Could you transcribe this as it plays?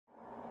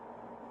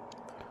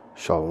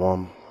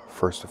Shalom.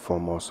 First and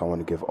foremost, I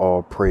want to give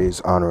all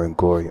praise, honor, and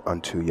glory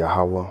unto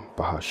Yahweh,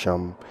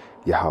 Bahasham,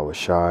 Yahweh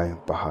Shai,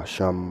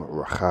 Bahasham,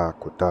 Racha,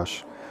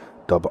 Kodash.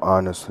 Double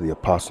honors to the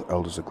apostle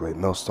elders of Great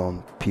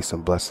Millstone. Peace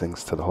and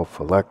blessings to the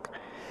hopeful elect.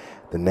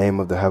 The name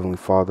of the Heavenly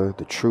Father,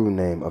 the true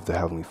name of the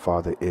Heavenly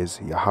Father is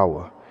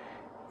Yahweh.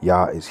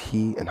 Yah is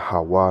He, and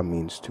Hawa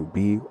means to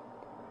be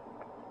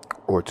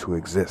or to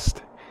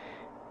exist.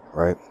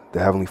 Right? The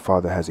Heavenly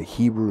Father has a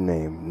Hebrew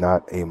name,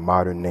 not a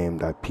modern name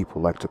that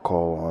people like to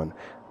call on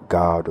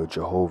God or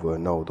Jehovah.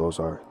 No, those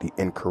are the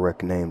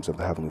incorrect names of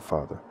the Heavenly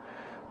Father.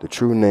 The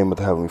true name of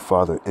the Heavenly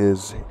Father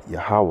is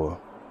Yahweh.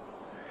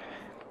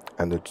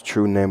 And the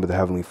true name of the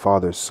Heavenly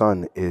Father's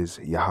Son is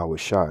Yahweh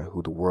Shai,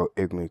 who the world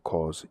ignorantly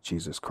calls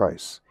Jesus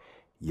Christ.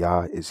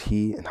 Yah is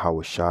He, and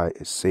Yahweh Shai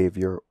is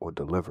Savior or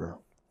Deliverer.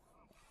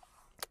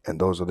 And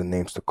those are the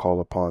names to call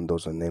upon,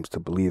 those are the names to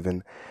believe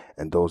in,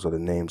 and those are the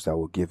names that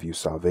will give you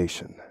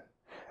salvation.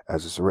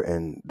 As it's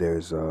written,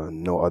 there's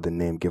no other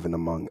name given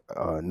among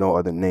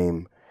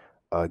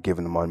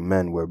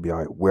men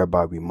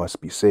whereby we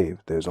must be saved.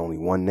 There's only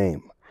one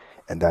name,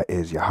 and that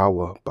is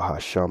Yahweh,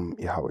 Bahasham,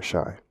 Yahweh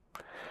Shai.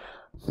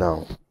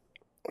 Now,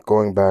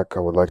 going back,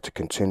 I would like to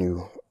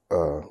continue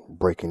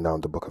breaking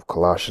down the book of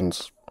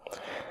Colossians.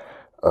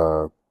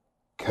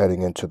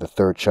 Heading into the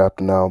 3rd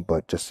chapter now,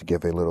 but just to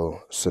give a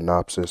little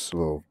synopsis, a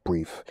little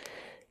brief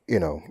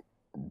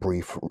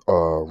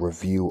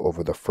review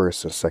over the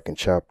 1st and 2nd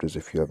chapters.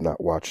 If you have not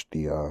watched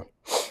the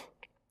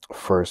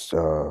first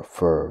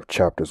for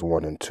chapters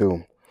 1 and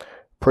 2,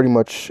 pretty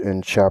much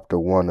in chapter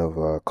 1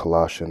 of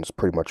Colossians,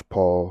 pretty much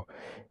Paul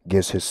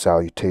gives his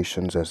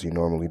salutations as he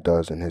normally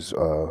does in his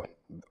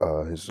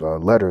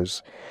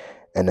letters,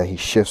 and then he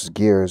shifts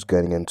gears,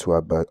 getting into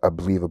I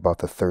believe about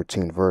the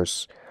 13th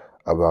verse,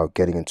 about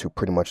getting into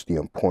pretty much the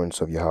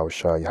importance of Yahweh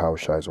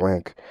Shai's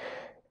rank.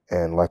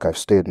 And like I've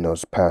stated in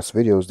those past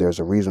videos, there's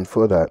a reason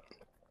for that,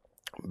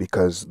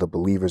 because the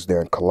believers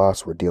there in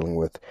Colossus were dealing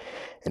with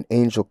an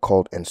angel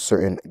cult and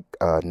certain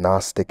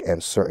Gnostic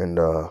and certain,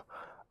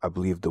 I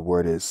believe the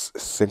word is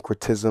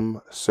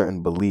syncretism,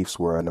 certain beliefs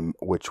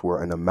which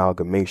were an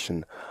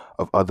amalgamation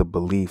of other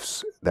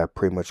beliefs that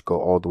pretty much go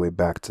all the way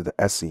back to the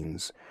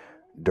Essenes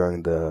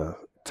during the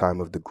time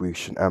of the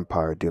Grecian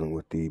Empire, dealing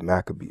with the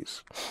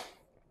Maccabees.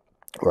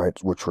 Right,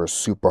 which were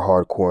super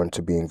hardcore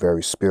into being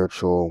very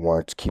spiritual,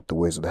 wanted to keep the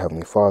ways of the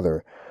Heavenly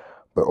Father,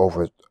 but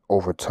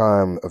over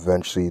time,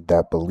 eventually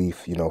that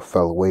belief,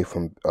 fell away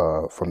from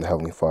the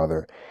Heavenly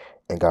Father,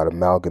 and got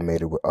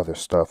amalgamated with other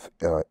stuff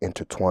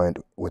intertwined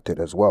with it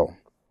as well.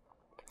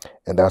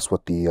 And that's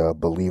what the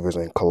believers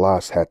in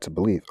Colossus had to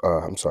believe.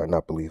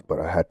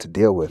 Had to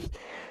deal with,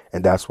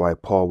 and that's why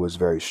Paul was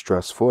very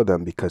stressed for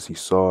them, because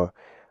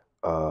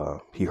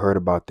he heard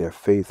about their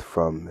faith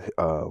from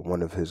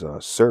one of his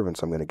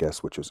servants, I'm going to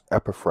guess, which was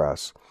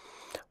Epaphras,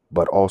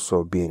 but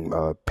also being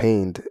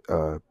pained,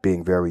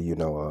 being very,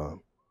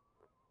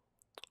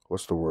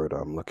 what's the word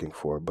I'm looking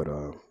for? But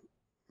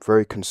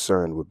very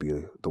concerned would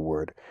be the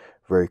word.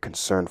 Very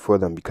concerned for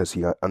them, because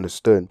he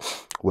understood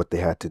what they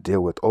had to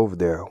deal with over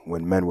there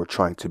when men were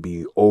trying to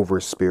be over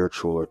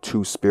spiritual or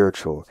too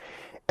spiritual,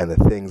 and the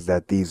things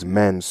that these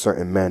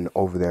certain men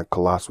over there in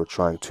Colossus were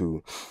trying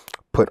to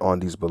put on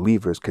these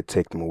believers could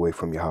take them away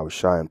from Yahweh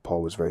Shai, and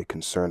Paul was very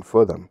concerned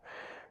for them.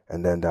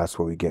 And then that's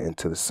where we get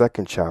into the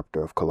 2nd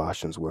chapter of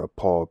Colossians, where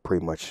Paul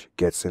pretty much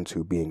gets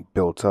into being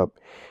built up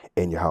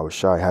in Yahweh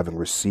Shai, having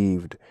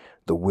received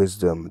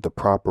the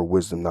proper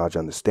wisdom, knowledge,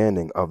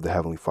 understanding of the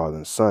Heavenly Father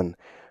and Son,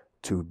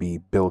 to be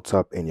built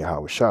up in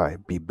Yahweh Shai,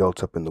 be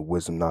built up in the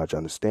wisdom, knowledge,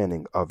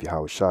 understanding of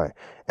Yahweh Shai,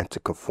 and to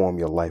conform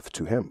your life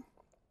to Him.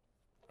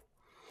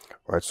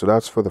 Right, so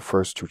that's for the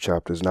first 2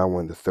 chapters. Now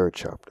we're in the 3rd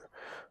chapter.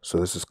 So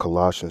this is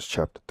Colossians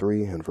chapter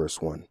 3 and verse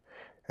 1.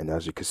 And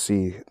as you can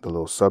see, the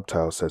little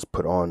subtitle says,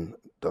 put on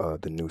the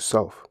new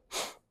self.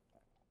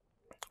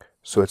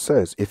 So it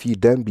says, if ye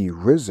then be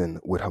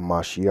risen with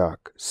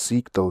Hamashiach,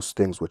 seek those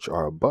things which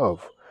are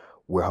above,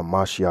 where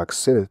Hamashiach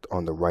sitteth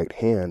on the right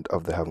hand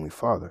of the Heavenly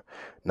Father.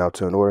 Now,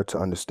 in order to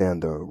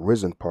understand the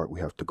risen part, we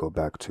have to go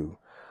back to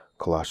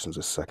Colossians,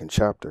 the 2nd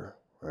chapter,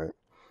 right?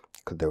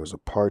 Because there was a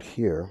part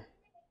here,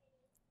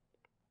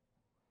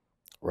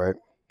 right?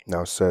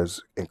 Now it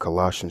says in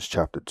Colossians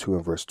chapter 2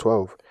 and verse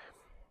 12,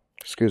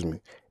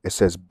 it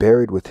says,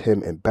 buried with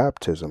him in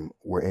baptism,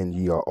 wherein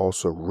ye are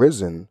also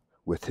risen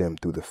with him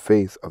through the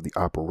faith of the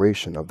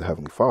operation of the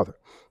Heavenly Father.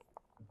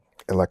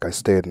 And like I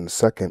stated in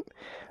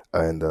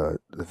the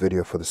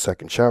video for the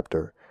 2nd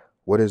chapter,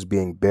 what is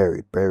being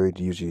buried?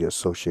 Buried usually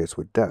associates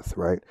with death,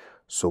 right?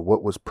 So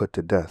what was put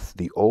to death?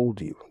 The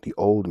old you, the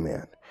old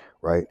man,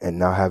 right? And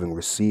now, having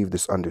received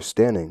this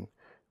understanding,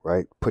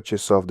 right, put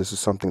yourself, this is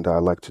something that I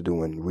like to do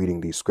when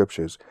reading these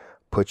scriptures,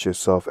 put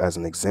yourself as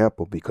an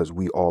example, because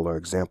we all are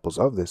examples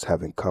of this,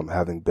 having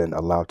been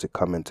allowed to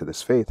come into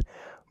this faith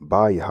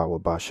by Yahweh,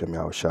 Bashem,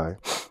 Yahweh Shai,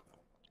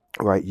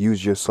 right?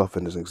 Use yourself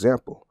as an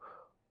example,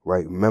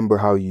 right? Remember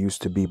how you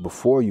used to be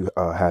before you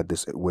had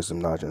this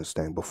wisdom, knowledge, and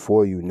understanding,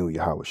 before you knew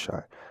Yahweh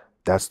Shai.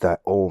 That's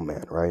that old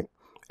man, right?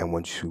 And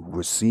once you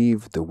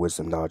receive the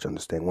wisdom, knowledge,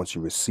 understanding, once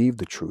you receive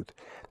the truth,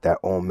 that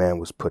old man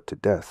was put to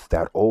death,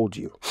 that old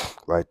you,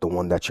 right? The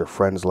one that your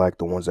friends like,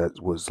 the ones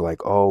that was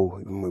like,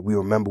 oh, we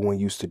remember when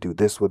you used to do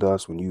this with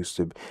us, when you used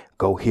to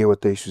go here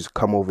with us, you used to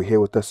come over here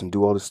with us and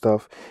do all this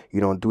stuff. You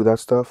don't do that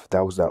stuff.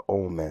 That was that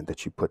old man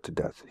that you put to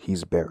death.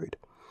 He's buried,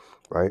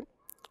 right?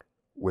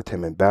 With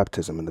him in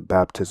baptism. And the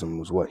baptism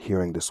was what?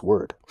 Hearing this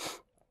word.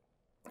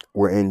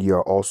 Wherein ye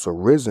are also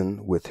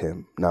risen with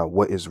him. Now,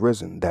 what is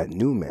risen? That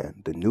new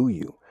man, the new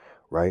you,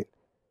 right?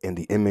 In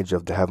the image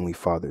of the Heavenly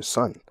Father's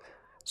Son.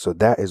 So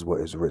that is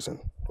what is risen,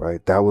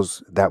 right? That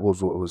was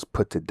what was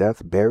put to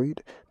death,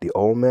 buried, the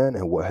old man,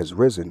 and what has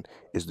risen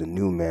is the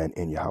new man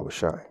in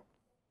Yahushua.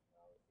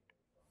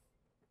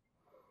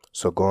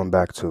 So going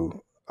back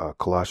to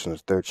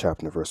Colossians 3rd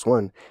chapter, verse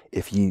 1,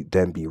 if ye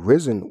then be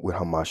risen with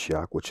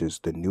Hamashiach, which is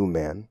the new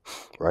man,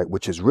 right?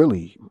 Which is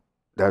really,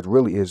 that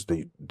really is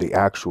the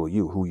actual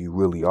you, who you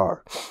really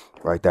are,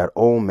 right? That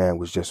old man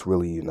was just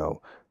really,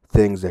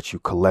 things that you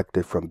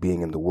collected from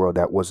being in the world.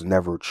 That was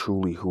never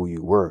truly who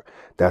you were.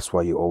 That's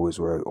why you always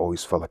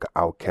felt like an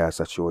outcast.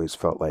 That you always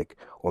felt like,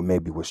 or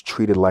maybe was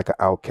treated like an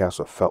outcast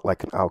or felt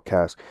like an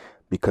outcast,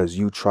 because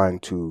you trying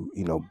to,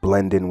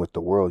 blend in with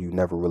the world, you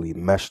never really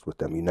meshed with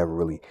them. You never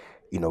really,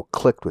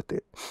 clicked with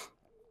it,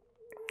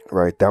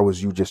 right? That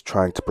was you just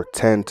trying to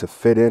pretend to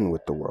fit in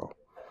with the world,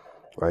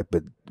 right?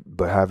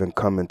 But having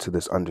come into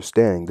this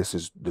understanding, this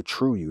is the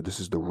true you. This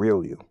is the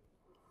real you.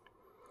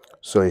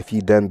 So if ye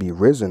then be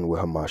risen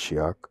with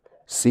Hamashiach,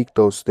 seek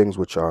those things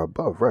which are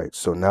above, right?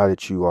 So now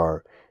that you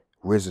are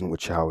risen with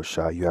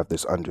Yahushua, you have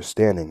this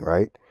understanding,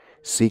 right?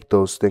 Seek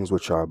those things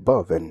which are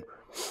above. And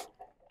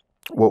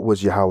what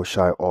was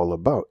Yahushua all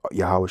about?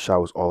 Yahushua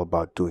was all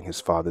about doing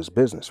his Father's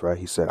business, right?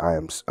 He said,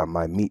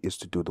 my meat is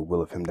to do the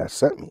will of him that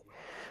sent me.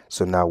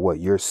 So now what?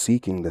 You're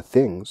seeking the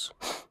things,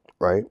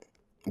 right,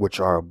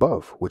 which are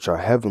above, which are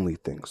heavenly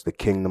things, the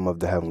kingdom of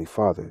the Heavenly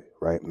Father,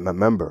 right?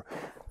 Remember,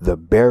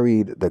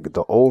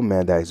 the old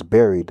man that is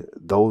buried,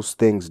 those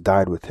things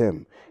died with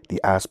him.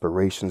 The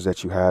aspirations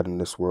that you had in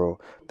this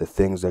world, the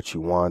things that you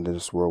want in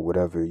this world,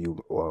 whatever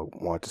you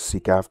want to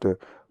seek after,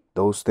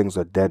 those things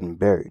are dead and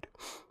buried.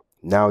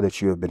 Now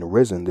that you have been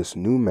risen, this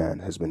new man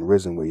has been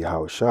risen with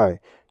Yahushua,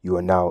 you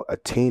are now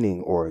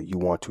attaining, or you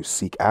want to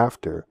seek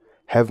after,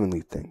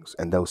 heavenly things.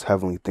 And those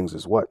heavenly things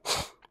is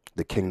what?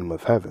 The kingdom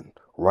of heaven,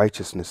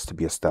 righteousness to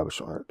be established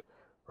on earth,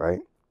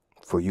 right?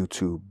 For you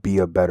to be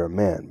a better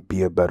man,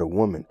 be a better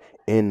woman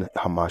in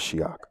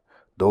Hamashiach.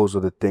 Those are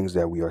the things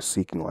that we are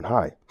seeking on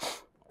high.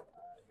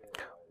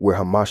 Where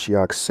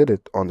Hamashiach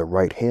sitteth on the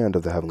right hand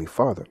of the Heavenly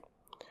Father.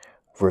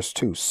 Verse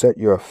 2, set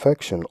your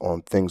affection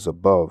on things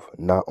above,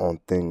 not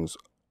on things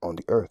on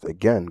the earth.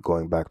 Again,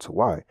 going back to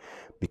why.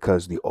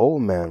 Because the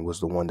old man was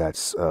the one that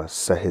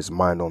set his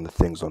mind on the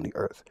things on the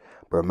earth.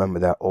 But remember,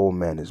 that old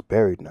man is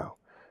buried now.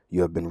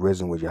 You have been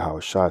risen with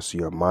Yahushua, so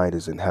your mind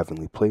is in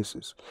heavenly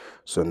places.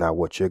 So now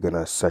what you're going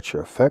to set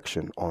your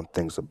affection on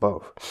things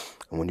above.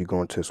 And when you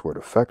go into this word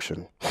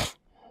affection,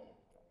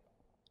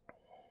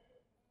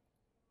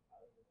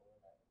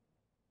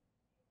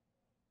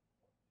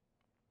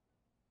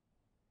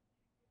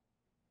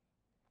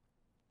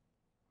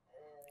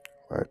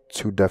 right,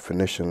 two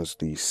definitions,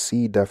 the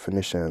C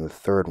definition and the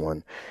third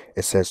one,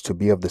 it says to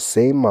be of the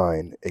same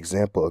mind,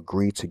 example,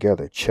 agree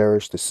together,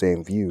 cherish the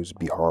same views,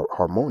 be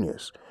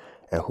harmonious.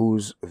 And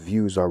whose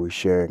views are we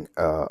sharing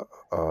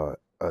the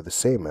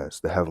same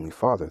as? The Heavenly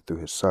Father through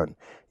his Son,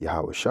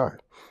 Yahushua,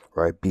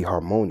 right? Be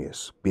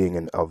harmonious,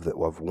 being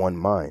of one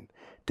mind.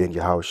 Then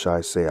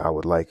Yahushua say, I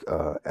would like,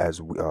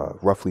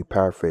 roughly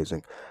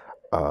paraphrasing,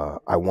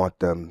 I want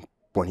them,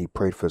 when he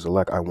prayed for his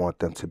elect, I want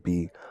them to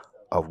be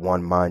of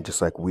one mind, just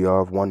like we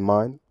are of one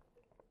mind,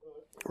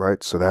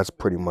 right? So that's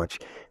pretty much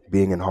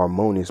being in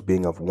harmonious,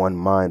 being of one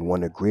mind,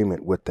 one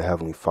agreement with the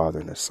Heavenly Father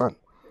and his Son.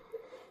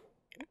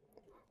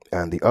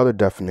 And the other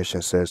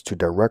definition says to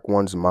direct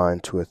one's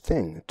mind to a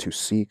thing, to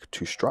seek,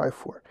 to strive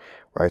for,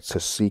 right? To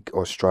seek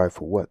or strive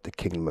for what? The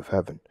kingdom of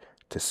heaven.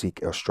 To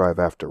seek or strive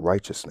after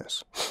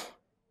righteousness,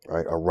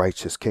 right? A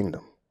righteous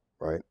kingdom,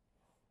 right?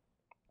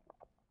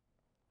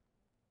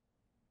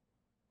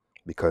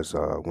 Because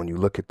when you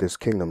look at this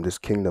kingdom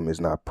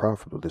is not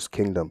profitable. This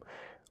kingdom,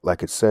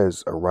 like it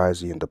says,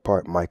 arise ye and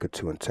depart, Micah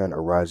 2:10,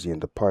 arise ye and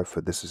depart,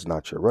 for this is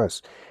not your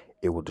rest.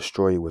 It will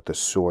destroy you with a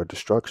sore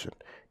destruction.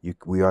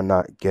 We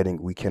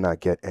cannot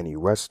get any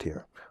rest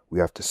here. We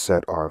have to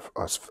set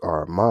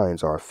our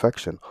minds, our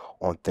affection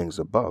on things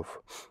above,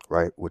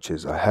 right? Which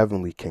is a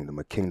heavenly kingdom,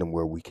 a kingdom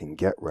where we can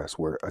get rest,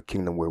 a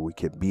kingdom where we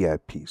can be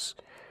at peace,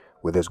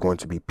 where there's going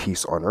to be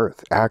peace on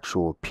earth,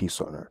 actual peace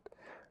on earth.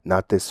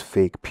 Not this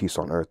fake peace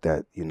on earth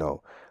that,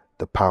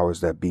 the powers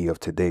that be of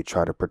today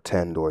try to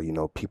pretend, or,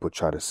 people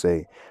try to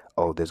say,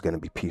 oh, there's going to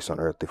be peace on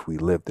earth if we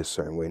live this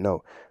certain way.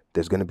 No,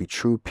 there's going to be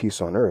true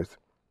peace on earth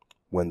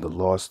when the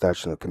laws,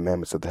 statutes, and the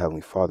commandments of the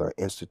Heavenly Father are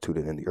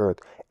instituted in the earth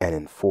and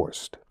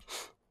enforced.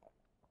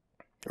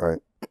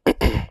 Right?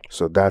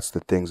 So that's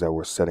the things that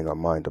we're setting our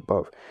mind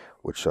above,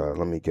 which let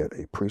me get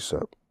a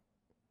precept.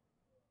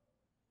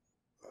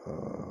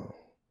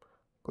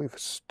 I believe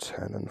it's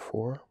 10 and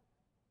 4.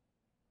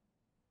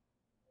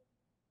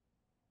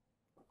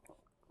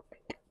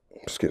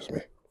 Excuse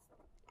me.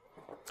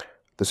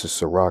 This is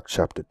Sirach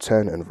chapter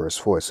 10 and verse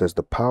 4. It says,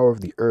 the power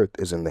of the earth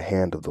is in the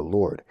hand of the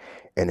Lord,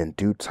 and in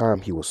due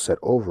time he will set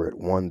over it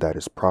one that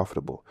is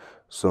profitable.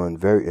 So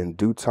in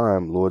due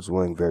time, Lord's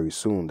willing, very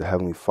soon, the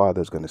Heavenly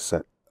Father is going to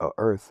set an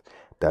earth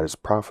that is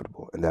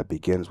profitable, and that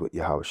begins with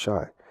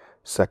Yahushai.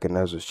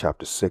 2nd Ezra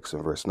chapter 6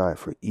 and verse 9,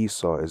 for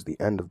Esau is the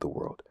end of the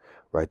world,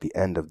 right? The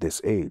end of this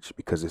age,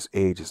 because this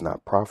age is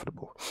not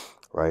profitable,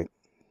 right?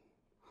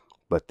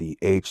 But the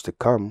age to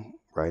come,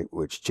 right,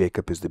 which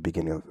Jacob is the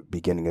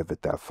beginning of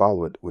it that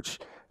followed, which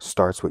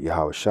starts with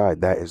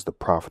Yahushai, that is the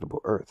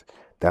profitable earth.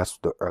 That's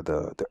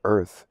the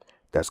earth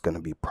that's going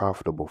to be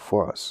profitable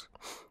for us,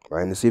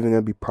 right? And it's even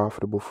going to be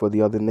profitable for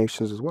the other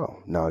nations as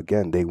well. Now,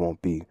 again, they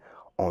won't be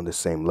on the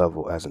same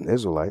level as an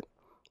Israelite,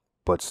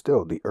 but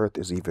still, the earth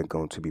is even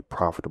going to be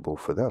profitable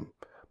for them,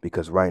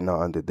 because right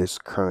now, under this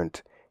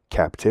current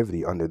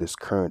captivity, under this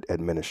current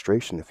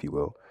administration, if you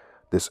will,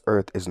 this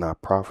earth is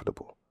not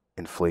profitable.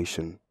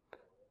 Inflation,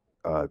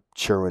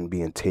 children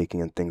being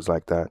taken and things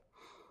like that.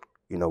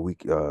 We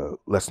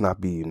let's not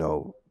be,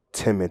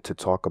 timid to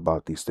talk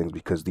about these things,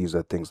 because these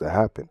are things that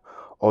happen.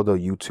 Although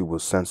YouTube will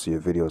censor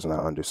your videos, and I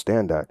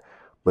understand that,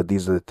 but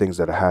these are the things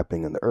that are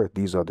happening in the earth.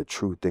 These are the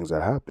true things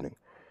that are happening.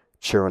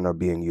 Children are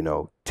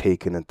being,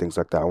 taken and things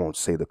like that. I won't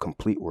say the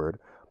complete word,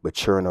 but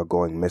children are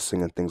going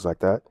missing and things like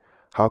that.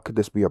 How could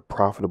this be a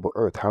profitable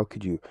earth? How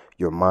could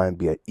your mind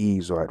be at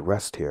ease or at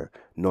rest here,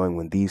 knowing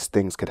when these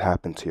things could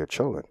happen to your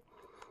children?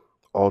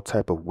 All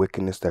type of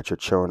wickedness that your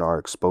children are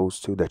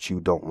exposed to that you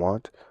don't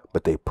want,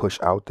 but they push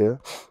out there,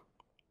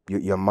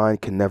 your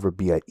mind can never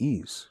be at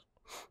ease.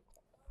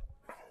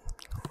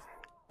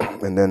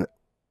 And then,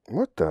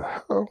 what the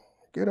hell?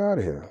 Get out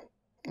of here.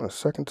 The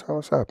second time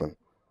it's happened.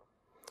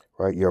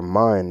 Right? Your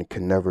mind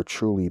can never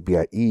truly be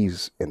at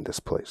ease in this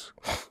place.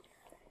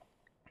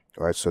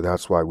 Right? So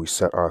that's why we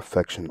set our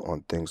affection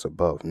on things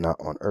above, not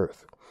on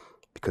earth.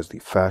 Because the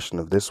fashion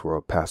of this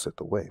world passeth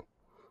away.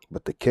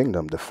 But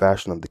the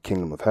fashion of the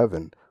kingdom of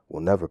heaven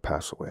will never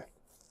pass away.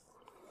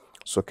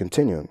 So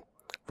continuing,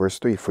 verse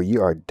 3, for ye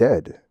are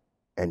dead,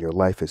 and your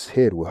life is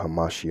hid with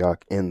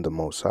Hamashiach in the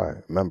Most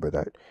High. Remember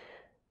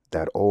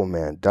that old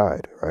man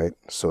died, right?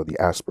 So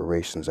the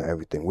aspirations and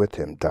everything with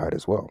him died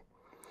as well,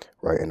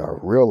 right? And our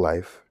real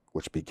life,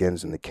 which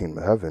begins in the kingdom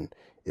of heaven,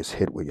 is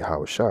hid with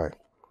Yahushai.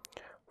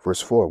 Verse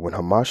 4, when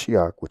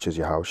Hamashiach, which is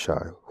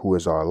Yahushai, who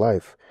is our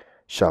life,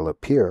 shall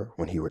appear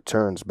when he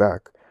returns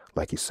back,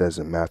 like he says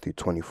in Matthew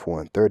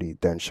 24 and 30,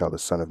 then shall the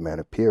Son of Man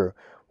appear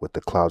with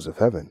the clouds of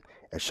heaven,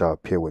 and shall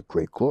appear with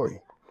great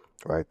glory,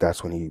 right?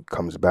 That's when he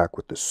comes back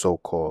with the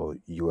so-called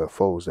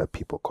UFOs that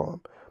people call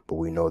them, but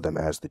we know them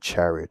as the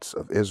chariots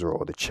of Israel,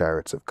 or the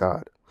chariots of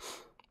God,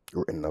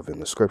 written of in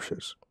the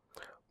scriptures.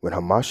 When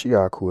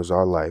Hamashiach, who is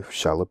our life,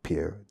 shall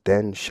appear,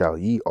 then shall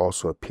ye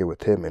also appear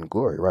with him in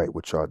glory, right?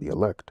 Which are the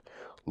elect.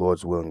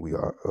 Lord's willing,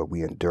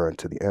 we endure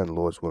unto the end.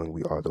 Lord's willing,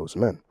 we are those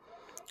men.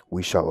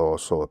 We shall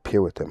also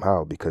appear with him.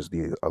 How? Because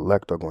the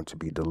elect are going to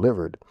be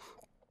delivered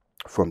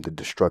from the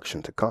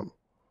destruction to come,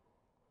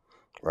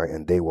 right?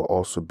 And they will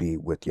also be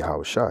with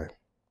Yahushai.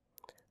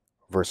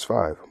 Verse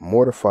 5,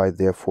 mortify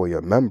therefore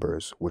your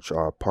members which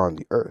are upon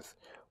the earth.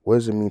 What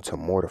does it mean to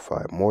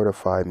mortify?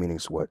 Mortify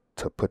means what?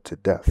 To put to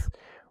death,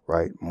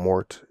 right?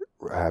 Mort,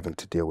 having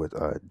to deal with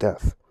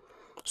death.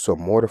 So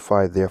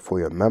mortify therefore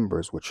your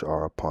members which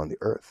are upon the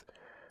earth,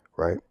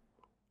 right?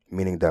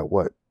 Meaning that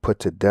what? Put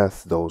to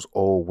death those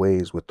old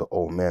ways with the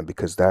old man,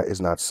 because that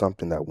is not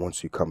something that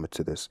once you come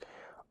into this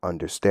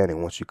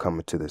understanding, once you come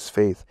into this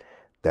faith,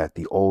 that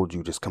the old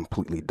you just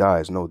completely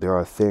dies. No, there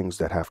are things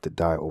that have to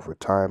die over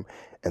time,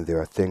 and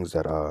there are things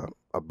that are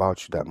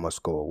about you that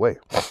must go away.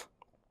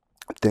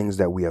 Things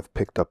that we have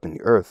picked up in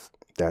the earth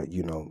that,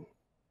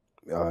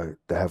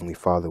 the Heavenly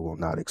Father will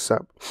not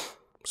accept.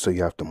 So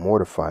you have to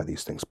mortify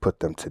these things, put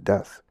them to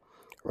death,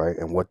 right?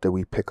 And what do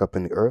we pick up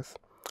in the earth?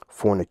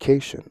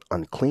 Fornication,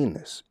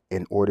 uncleanness,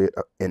 inordinate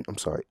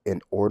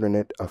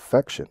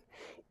affection,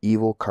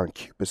 evil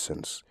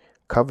concupiscence,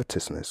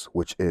 covetousness,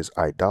 which is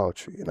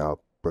idolatry. And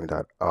I'll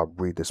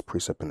read this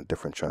precept in a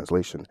different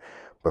translation.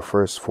 But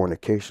first,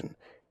 fornication,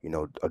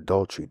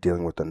 adultery,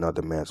 dealing with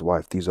another man's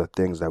wife. These are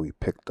things that we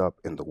picked up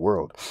in the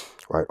world,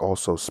 right?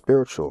 Also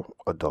spiritual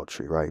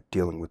adultery, right?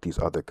 Dealing with these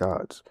other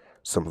gods.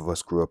 Some of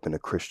us grew up in a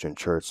Christian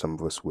church. Some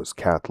of us was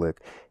Catholic,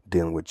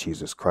 dealing with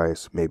Jesus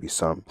Christ. Maybe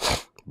some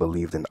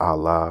believed in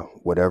Allah,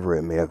 whatever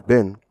it may have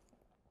been.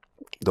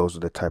 Those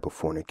are the type of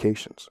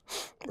fornications,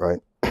 right?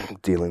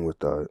 Dealing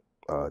with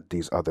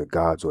these other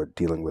gods, or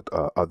dealing with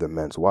other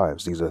men's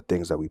wives. These are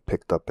things that we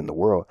picked up in the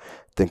world,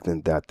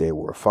 thinking that they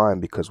were fine,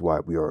 because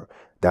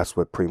that's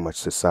what pretty much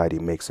society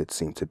makes it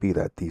seem to be,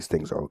 that these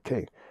things are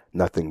okay.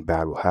 Nothing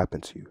bad will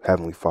happen to you.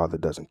 Heavenly Father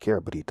doesn't care,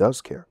 but he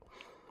does care,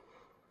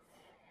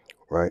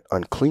 right?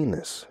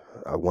 Uncleanness.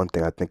 One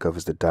thing I think of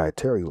is the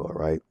dietary law,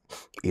 right?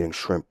 Eating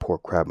shrimp,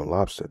 pork, crab, and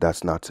lobster.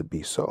 That's not to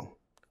be so,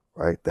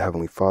 right? The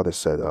Heavenly Father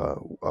said,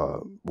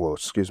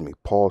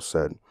 Paul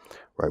said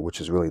right?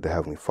 Which is really the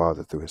Heavenly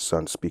Father through his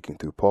Son speaking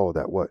through Paul,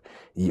 that what?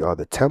 Ye are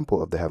the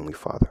temple of the Heavenly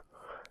Father.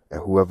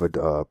 And whoever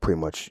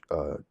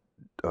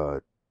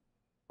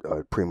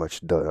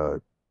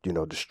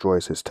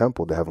destroys his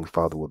temple, the Heavenly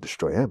Father will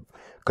destroy him,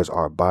 because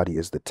our body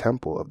is the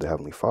temple of the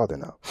Heavenly Father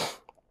now,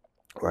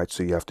 right?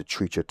 So you have to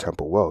treat your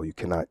temple well. You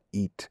cannot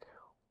eat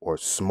or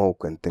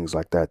smoke and things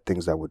like that,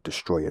 things that would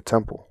destroy your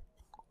temple.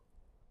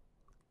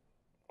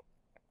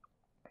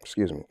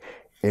 Excuse me.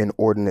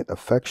 Inordinate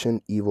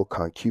affection, evil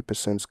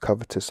concupiscence,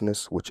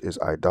 covetousness, which is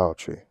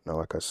idolatry. Now,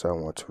 like I said, I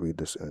want to read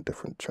this in a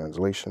different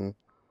translation.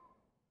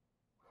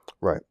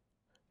 Right.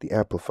 The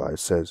Amplified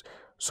says,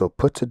 so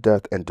put to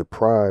death and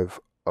deprive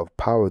of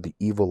power the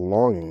evil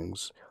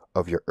longings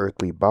of your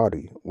earthly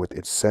body with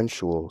its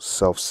sensual,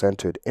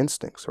 self-centered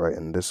instincts, right?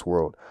 And this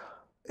world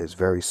is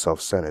very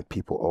self-centered.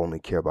 People only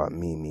care about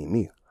me, me,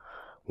 me.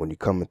 When you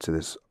come into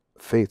this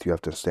faith, you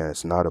have to understand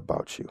it's not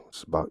about you.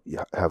 It's about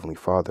your Heavenly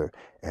Father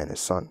and his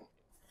Son,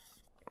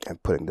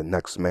 and putting the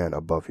next man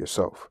above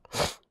yourself.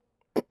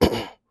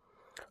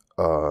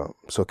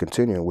 So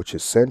continuing, which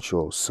is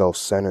sensual,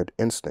 self-centered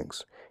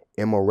instincts,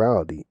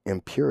 immorality,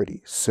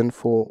 impurity,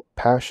 sinful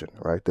passion,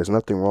 right? There's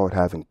nothing wrong with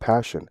having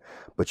passion,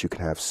 but you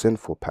can have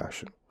sinful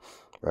passion,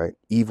 right?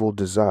 Evil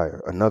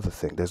desire, another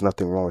thing. There's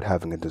nothing wrong with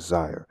having a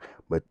desire,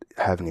 but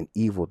having an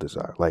evil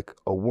desire, like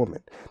a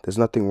woman. There's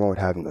nothing wrong with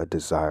having a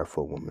desire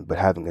for a woman, but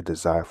having a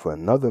desire for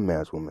another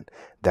man's woman,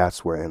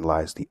 that's wherein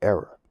lies the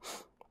error.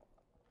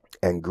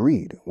 And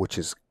greed, which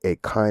is a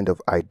kind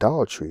of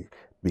idolatry,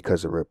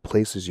 because it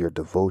replaces your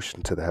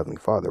devotion to the Heavenly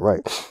Father,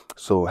 right?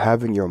 So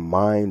having your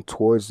mind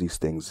towards these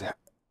things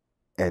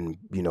and,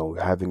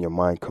 having your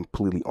mind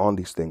completely on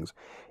these things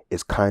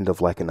is kind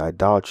of like an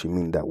idolatry,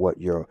 meaning that what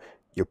you're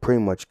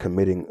pretty much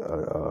committing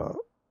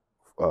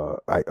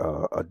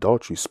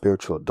adultery,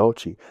 spiritual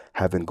adultery,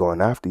 having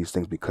gone after these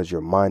things, because your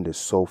mind is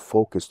so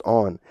focused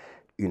on,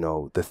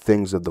 the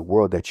things of the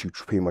world that you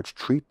pretty much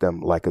treat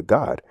them like a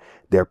god.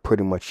 They're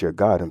pretty much your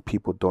god, and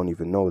people don't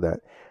even know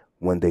that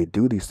when they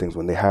do these things,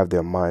 when they have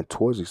their mind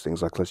towards these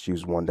things, like let's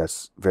use one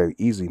that's very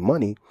easy,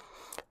 money,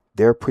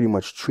 they're pretty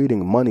much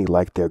treating money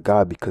like their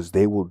god, because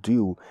they will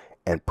do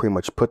and pretty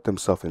much put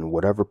themselves in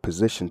whatever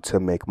position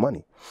to make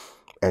money.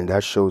 And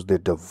that shows their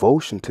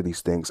devotion to these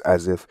things,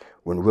 as if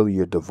when really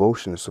your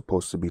devotion is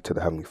supposed to be to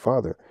the Heavenly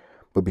Father.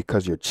 But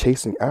because you're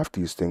chasing after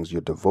these things,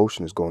 your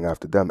devotion is going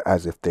after them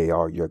as if they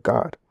are your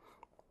God.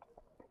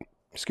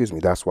 Excuse me.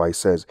 That's why he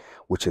says,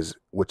 which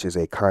is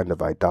a kind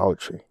of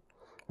idolatry,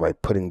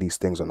 right? Putting these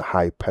things on a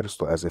high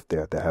pedestal as if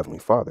they're the Heavenly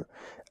Father.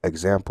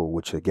 Example,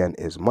 which again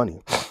is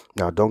money.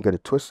 Now, don't get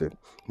it twisted.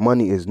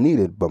 Money is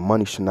needed, but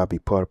money should not be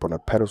put up on a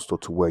pedestal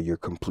to where you're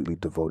completely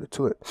devoted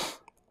to it.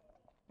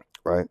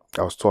 Right.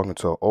 I was talking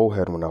to an old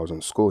head when I was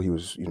in school. He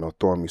was,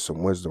 throwing me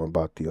some wisdom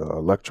about the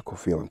electrical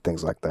field and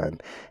things like that,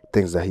 and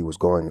things that he was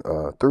going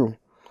through.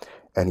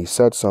 And he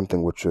said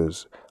something which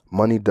was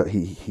money.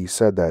 He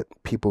said that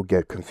people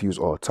get confused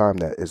all the time.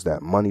 That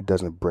money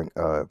doesn't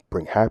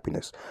bring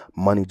happiness.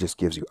 Money just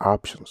gives you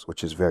options,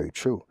 which is very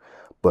true.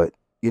 But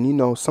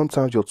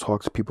sometimes you'll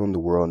talk to people in the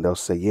world and they'll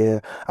say, yeah,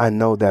 I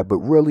know that. But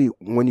really,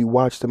 when you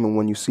watch them and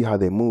when you see how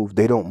they move,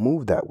 they don't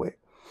move that way.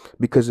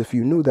 Because if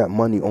you knew that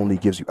money only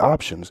gives you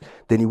options,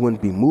 then you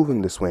wouldn't be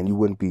moving this way, and you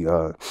wouldn't be,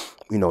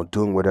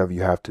 doing whatever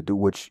you have to do,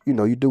 which,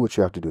 you do what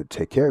you have to do to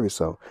take care of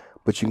yourself.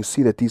 But you can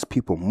see that these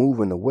people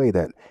move in a way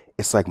that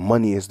it's like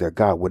money is their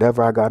God.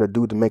 Whatever I got to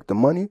do to make the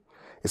money,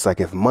 it's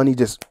like if money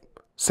just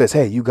says,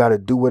 hey, you got to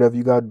do whatever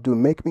you got to do to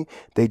make me,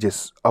 they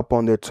just up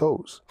on their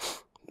toes,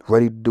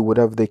 ready to do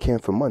whatever they can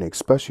for money,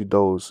 especially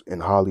those in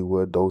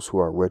Hollywood, those who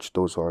are rich,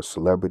 those who are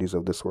celebrities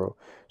of this world.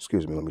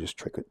 Excuse me, let me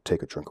just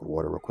take a drink of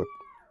water real quick.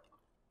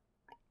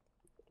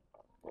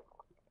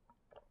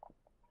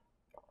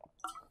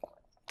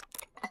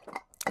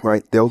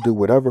 Right, they'll do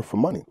whatever for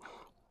money.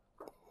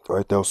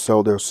 Right, they'll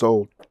sell their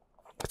soul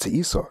to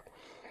Esau.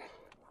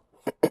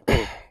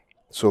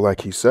 So,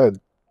 like he said,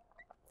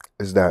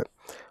 is that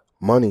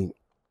money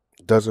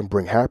doesn't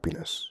bring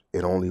happiness.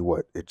 It only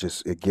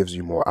it gives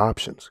you more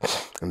options,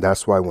 and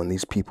that's why when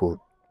these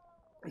people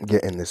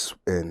get in this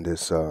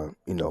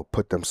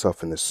put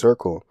themselves in this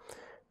circle,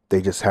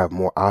 they just have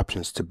more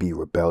options to be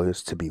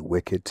rebellious, to be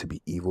wicked, to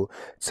be evil,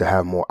 to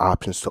have more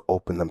options to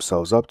open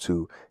themselves up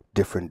to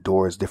different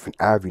doors, different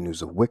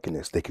avenues of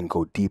wickedness. They can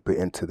go deeper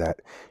into that,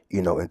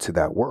 into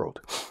that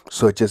world.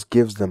 So it just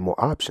gives them more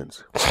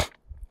options.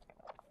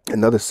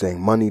 Another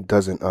saying, money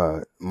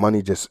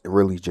just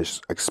really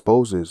just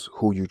exposes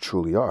who you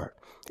truly are.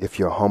 If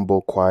you're a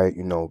humble, quiet,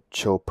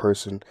 chill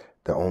person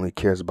that only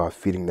cares about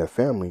feeding their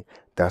family,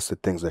 that's the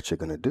things that you're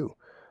going to do.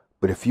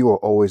 But if you are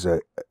always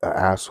an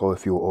asshole,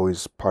 if you are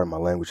always, part of my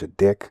language, a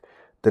dick,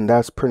 then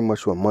that's pretty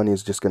much what money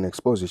is just going to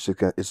expose.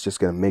 It's just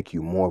going to make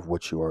you more of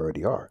what you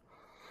already are.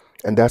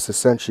 And that's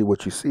essentially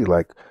what you see.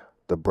 Like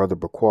the brother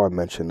Bakwar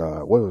mentioned,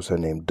 what was her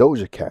name?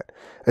 Doja Cat.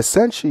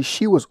 Essentially,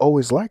 she was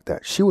always like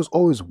that. She was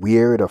always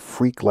weird, a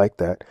freak like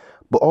that.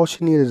 But all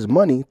she needed is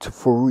money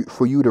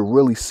for you to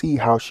really see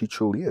how she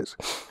truly is.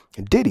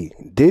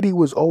 Diddy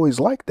was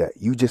always like that.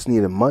 You just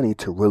needed money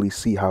to really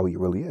see how he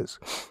really is.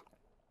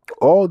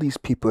 All these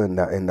people in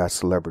that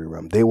celebrity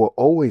realm, they were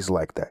always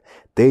like that.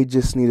 They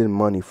just needed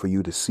money for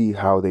you to see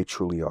how they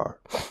truly are.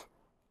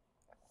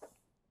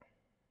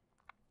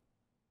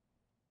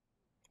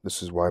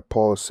 This is why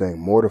Paul is saying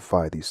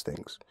mortify these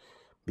things,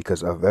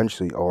 because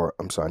eventually, or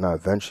I'm sorry, not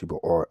eventually, but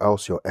or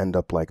else you'll end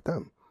up like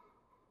them.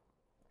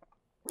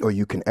 Or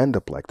you can end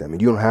up like them,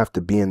 and you don't have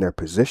to be in their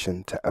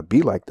position to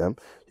be like them.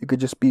 You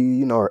could just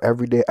be, an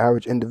everyday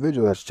average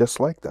individual that's just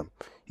like them.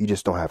 You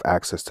just don't have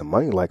access to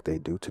money like they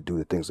do to do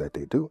the things that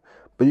they do,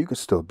 but you could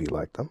still be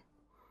like them.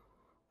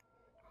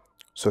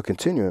 So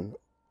continuing,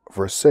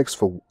 verse 6,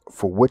 for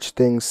which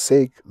things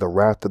sake the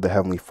wrath of the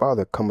heavenly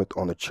Father cometh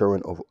on the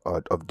children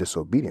of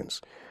disobedience.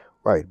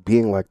 Right,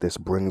 being like this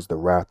brings the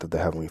wrath of the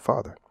heavenly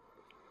Father.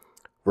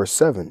 Verse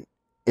 7,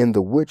 in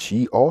the which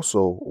ye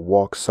also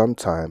walked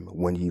sometime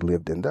when ye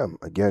lived in them.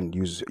 Again,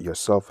 use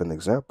yourself an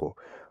example.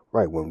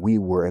 Right, when we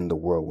were in the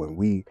world, when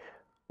we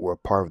were a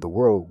part of the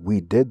world, we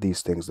did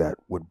these things that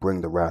would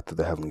bring the wrath of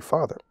the heavenly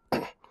Father.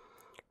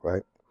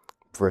 Right,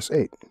 verse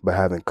 8, but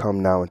having come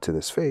now into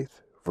this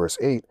faith. Verse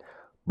 8,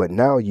 but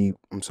now ye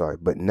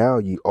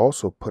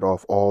also put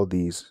off all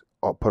these,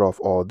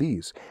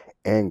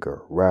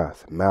 anger,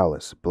 wrath,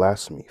 malice,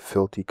 blasphemy,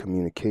 filthy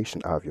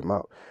communication out of your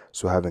mouth.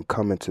 So having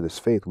come into this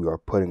faith, we are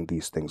putting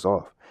these things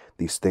off.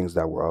 These things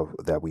that were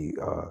that we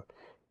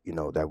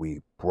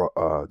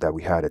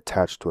had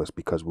attached to us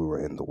because we were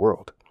in the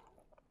world.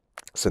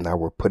 So now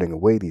we're putting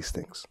away these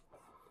things.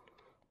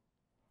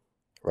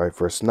 Right,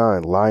 verse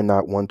 9, lie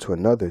not one to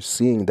another,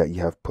 seeing that ye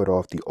have put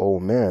off the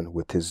old man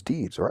with his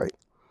deeds. Right.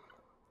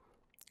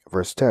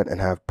 Verse 10, and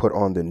have put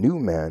on the new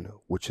man,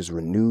 which is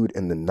renewed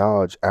in the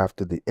knowledge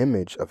after the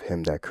image of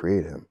him that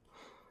created him.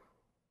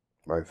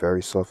 Right,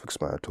 very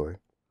self-explanatory.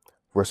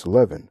 Verse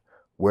 11,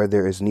 where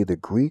there is neither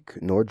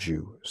Greek nor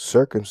Jew,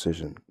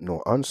 circumcision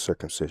nor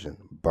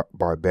uncircumcision,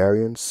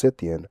 barbarian,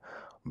 Scythian,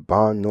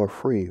 bond nor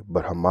free,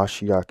 but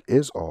Hamashiach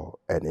is all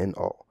and in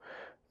all.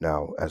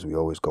 Now, as we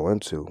always go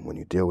into, when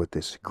you deal with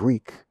this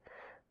Greek,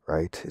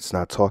 right, it's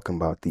not talking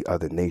about the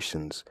other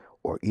nations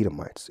or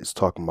Edomites. It's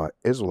talking about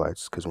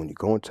Israelites, because when you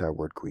go into that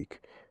word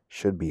Greek, it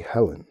should be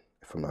Helen,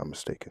 if I'm not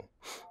mistaken.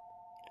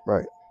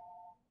 Right.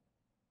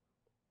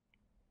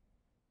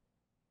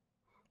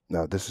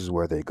 Now, this is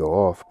where they go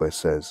off, but it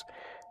says,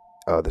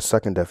 the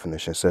second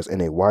definition says,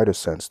 in a wider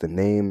sense, the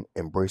name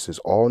embraces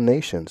all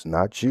nations,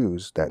 not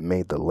Jews, that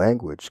made the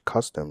language,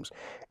 customs,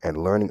 and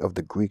learning of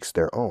the Greeks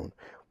their own,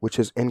 which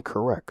is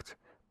incorrect,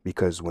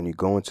 because when you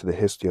go into the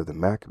history of the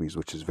Maccabees,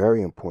 which is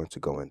very important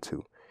to go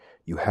into,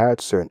 you had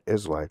certain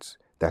Israelites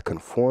that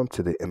conformed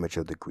to the image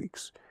of the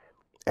Greeks,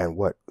 and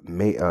what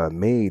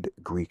made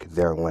Greek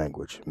their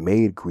language,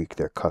 made Greek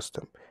their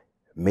custom,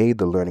 made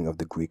the learning of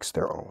the Greeks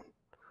their own.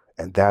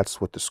 And that's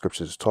what the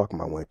scriptures is talking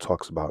about when it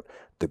talks about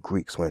the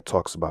Greeks, when it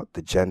talks about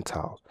the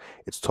Gentiles.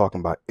 It's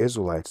talking about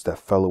Israelites that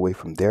fell away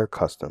from their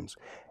customs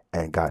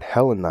and got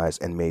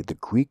Hellenized and made the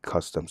Greek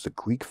customs, the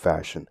Greek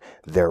fashion,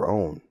 their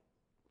own.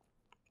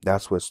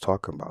 That's what it's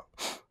talking about.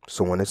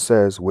 So when it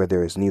says where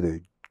there is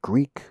neither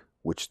Greek,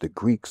 which the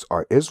Greeks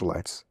are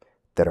Israelites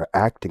that are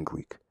acting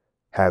Greek,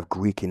 have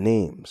Greek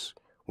names.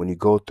 When you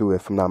go through,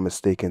 if I'm not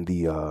mistaken,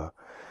 the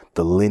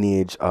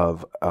lineage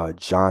of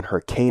John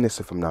Hyrcanus,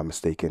 if I'm not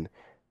mistaken,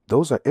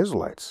 those are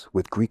Israelites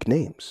with Greek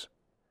names.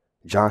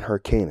 John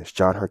Hyrcanus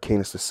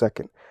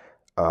II,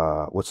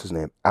 what's his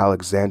name?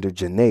 Alexander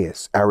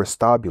Jannaeus,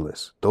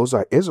 Aristobulus. Those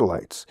are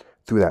Israelites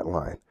through that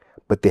line,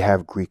 but they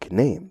have Greek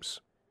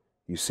names.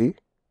 You see?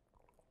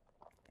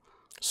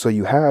 So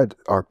you had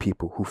our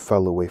people who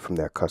fell away from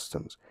their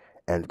customs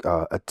and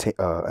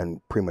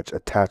pretty much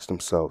attached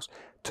themselves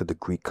to the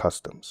Greek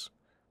customs.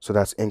 So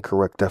that's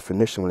incorrect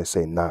definition when they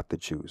say not the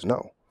Jews.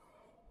 No.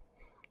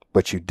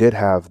 But you did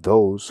have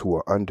those who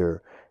were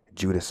under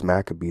Judas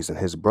Maccabees and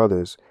his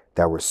brothers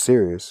that were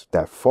serious,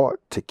 that fought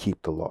to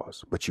keep the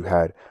laws. But you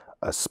had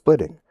a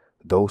splitting.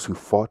 Those who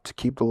fought to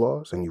keep the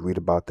laws, and you read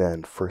about that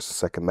in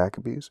 1st and 2nd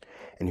Maccabees,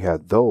 and you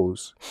had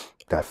those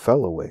that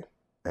fell away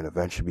and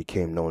eventually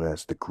became known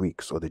as the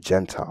Greeks or the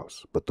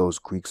Gentiles. But those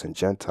Greeks and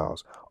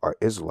Gentiles are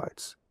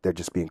Israelites. They're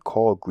just being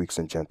called Greeks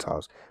and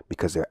Gentiles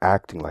because they're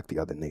acting like the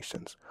other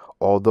nations.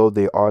 Although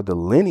they are the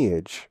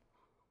lineage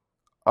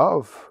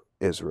of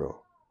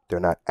Israel, they're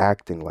not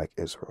acting like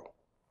Israel.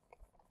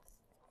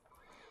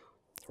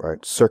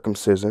 Right?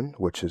 Circumcision,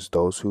 which is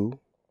those who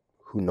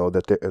know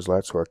that they're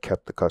Israelites, who are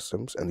kept the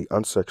customs, and the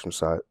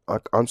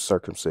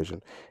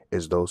uncircumcision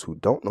is those who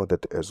don't know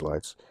that they're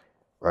Israelites,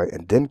 right,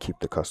 and didn't keep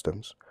the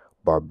customs.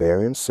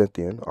 Barbarian,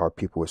 Scythian are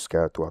people who are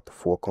scattered throughout the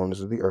four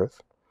corners of the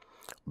earth.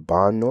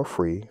 Bond nor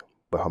free,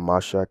 but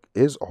Hamashiach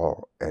is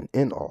all and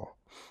in all.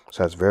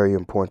 So it's very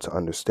important to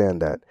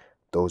understand that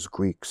those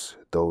Greeks,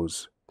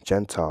 those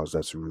Gentiles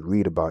that we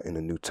read about in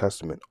the New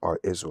Testament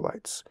are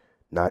Israelites,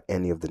 not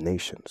any of the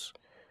nations.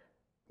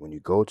 When you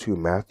go to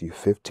Matthew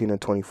 15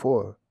 and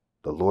 24,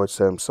 the Lord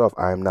said himself,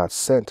 I am not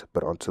sent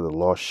but unto the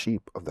lost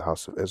sheep of the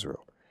house of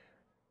Israel.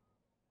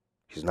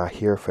 He's not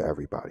here for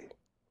everybody.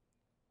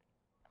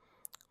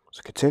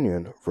 So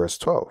continuing, verse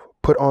 12.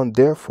 Put on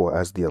therefore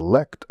as the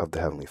elect of the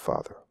Heavenly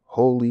Father,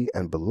 holy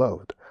and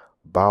beloved,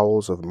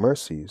 bowels of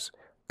mercies,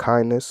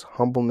 kindness,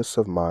 humbleness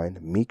of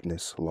mind,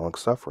 meekness,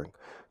 long-suffering.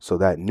 So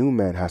that new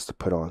man has to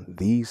put on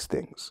these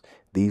things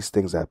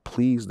that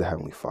please the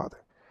Heavenly Father,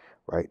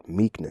 right?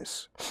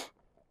 Meekness,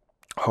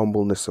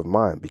 humbleness of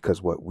mind,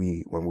 because when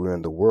we were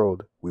in the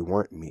world, we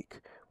weren't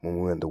meek. When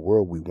we were in the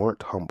world, we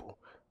weren't humble,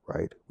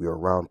 right? We were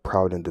around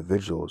proud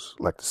individuals.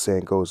 Like the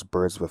saying goes,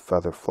 birds of a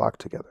feather flock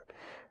together.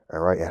 All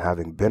right. And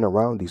having been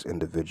around these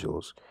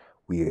individuals,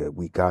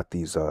 we got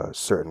these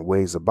certain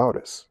ways about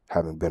us,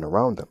 having been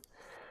around them,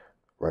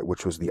 right?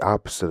 Which was the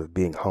opposite of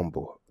being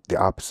humble, the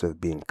opposite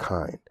of being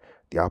kind,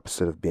 the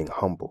opposite of being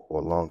humble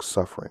or long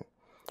suffering,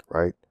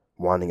 right?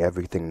 Wanting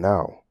everything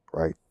now,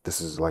 right?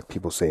 This is like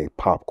people say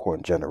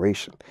popcorn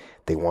generation.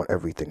 They want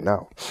everything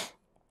now,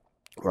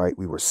 right?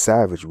 We were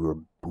savage. We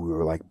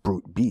were like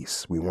brute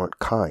beasts. We weren't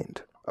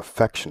kind,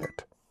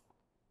 affectionate.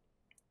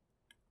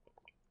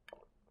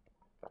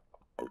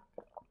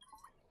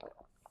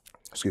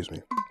 Excuse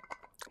me.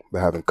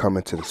 But having come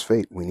into this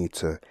faith, we need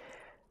to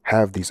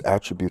have these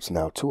attributes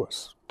now to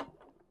us.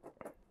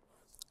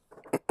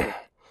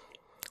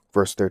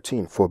 Verse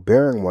 13,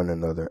 forbearing one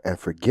another and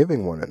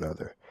forgiving one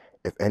another.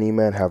 If any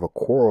man have a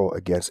quarrel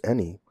against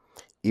any,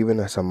 even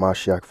as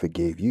Hamashiach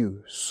forgave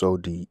you, so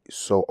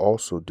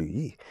also do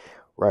ye.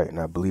 Right,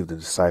 and I believe the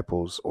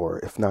disciples, or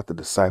if not the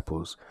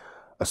disciples,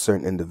 a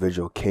certain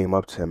individual came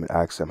up to him and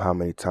asked him, how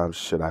many times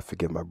should I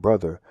forgive my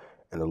brother?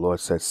 And the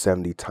Lord said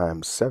 70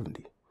 times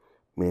 70,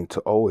 meaning to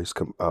always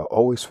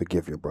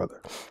forgive your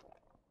brother.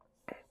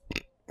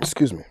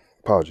 Excuse me,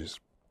 apologies.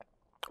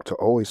 To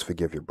always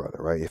forgive your brother,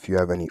 right? If you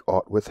have any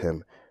aught with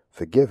him,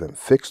 forgive him.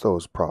 Fix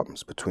those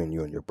problems between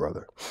you and your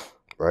brother,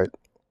 right?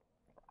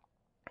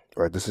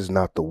 Right. This is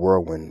not the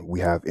world when we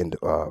have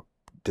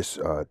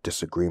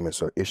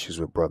disagreements or issues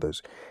with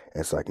brothers.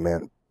 And it's like,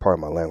 man,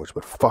 pardon my language,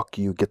 but fuck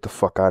you, get the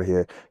fuck out of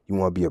here. You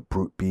want to be a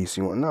brute beast?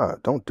 Nah,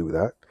 don't do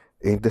that.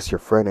 Ain't this your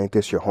friend? Ain't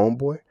this your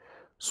homeboy?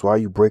 So why are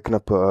you breaking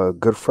up a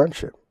good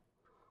friendship,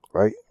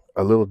 right?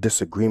 A little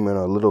disagreement,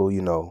 a little,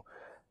 a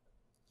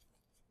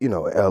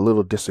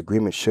little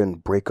disagreement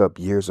shouldn't break up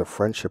years of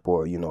friendship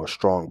or, a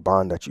strong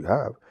bond that you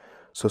have.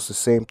 So it's the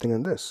same thing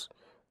in this.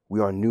 We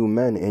are new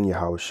men in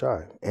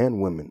Yahushua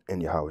and women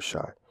in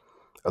Yahushua.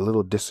 A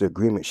little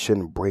disagreement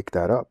shouldn't break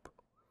that up.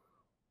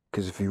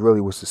 Because if you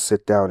really was to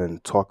sit down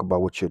and talk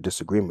about what your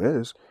disagreement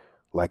is,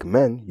 like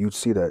men, you'd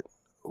see that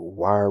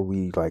why are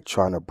we like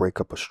trying to break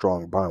up a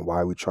strong bond?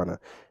 Why are we trying to,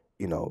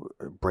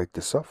 break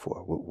this up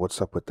for?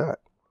 What's up with that?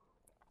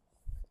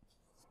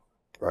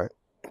 Right?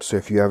 So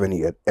if you have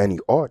any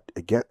aught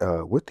again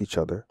with each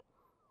other,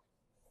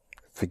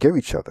 forgive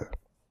each other.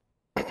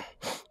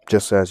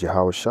 Just as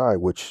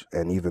Yahushua,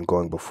 and even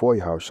going before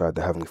Yahushua,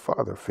 the Heavenly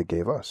Father,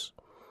 forgave us.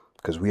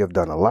 Because we have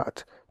done a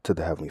lot to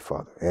the Heavenly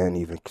Father. And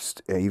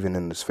even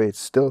in this faith,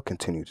 still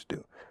continue to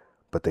do.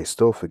 But they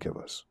still forgive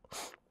us.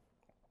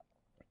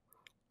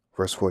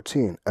 Verse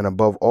 14, and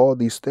above all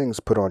these things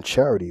put on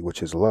charity,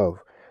 which is love,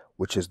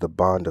 which is the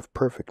bond of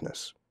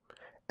perfectness.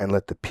 And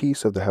let the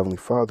peace of the Heavenly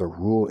Father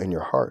rule in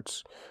your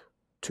hearts,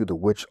 to the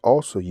which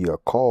also ye are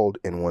called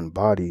in one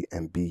body,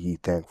 and be ye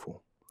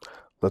thankful.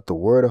 Let the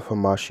word of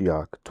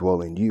Hamashiach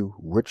dwell in you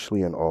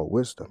richly in all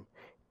wisdom,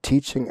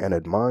 teaching and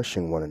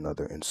admonishing one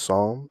another in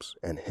psalms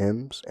and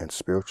hymns and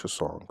spiritual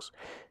songs,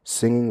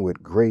 singing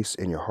with grace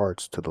in your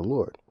hearts to the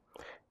Lord.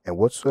 And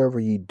whatsoever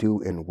ye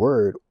do in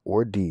word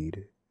or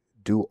deed,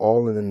 do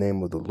all in the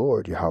name of the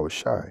Lord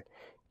Yahushua,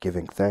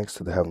 giving thanks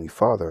to the Heavenly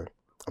Father,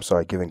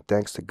 giving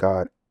thanks to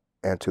God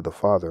and to the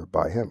Father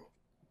by him.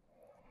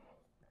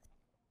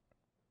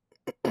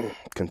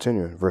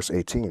 Continuing, verse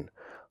 18.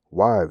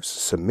 Wives,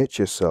 submit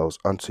yourselves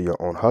unto your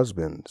own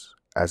husbands,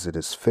 as it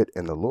is fit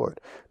in the Lord.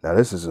 Now,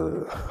 this is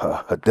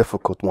a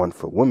difficult one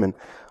for women,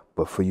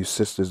 but for you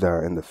sisters that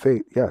are in the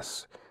faith,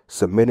 yes,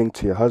 submitting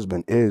to your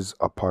husband is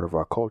a part of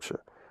our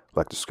culture.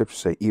 Like the scriptures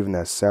say, even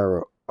as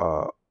Sarah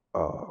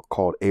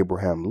called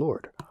Abraham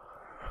Lord,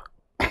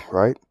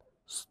 right?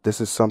 This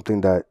is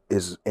something that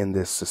is in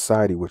this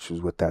society, which is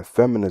with that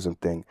feminism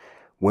thing.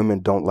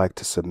 Women don't like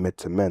to submit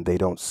to men. They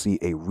don't see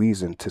a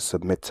reason to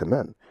submit to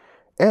men.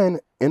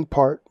 And in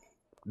part,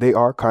 they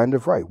are kind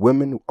of right.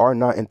 Women are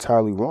not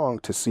entirely wrong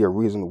to see a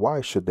reason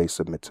why should they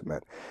submit to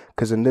men.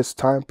 Because in this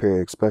time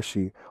period,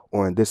 especially,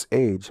 or in this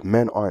age,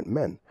 men aren't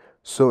men.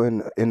 So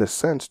in a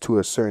sense, to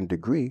a certain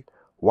degree,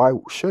 why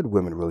should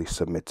women really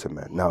submit to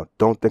men? Now,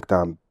 don't think that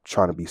I'm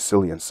trying to be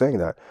silly and saying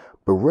that.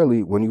 But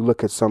really, when you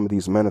look at some of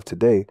these men of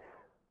today,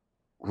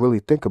 really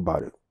think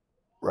about it,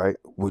 right?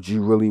 Would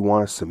you really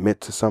want to submit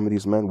to some of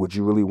these men? Would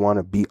you really want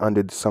to be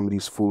under some of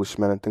these foolish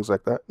men and things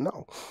like that?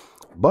 No.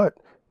 But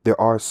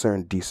there are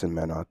certain decent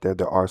men out there.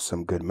 There are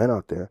some good men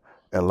out there.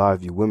 And a lot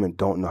of you women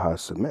don't know how to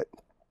submit.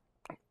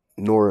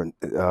 Nor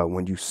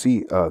when you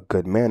see a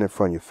good man in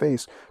front of your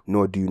face,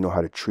 nor do you know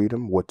how to treat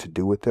him, what to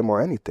do with him,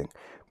 or anything.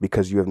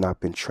 Because you have not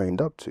been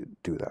trained up to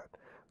do that.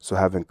 So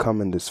having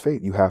come in this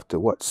faith, you have to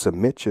what?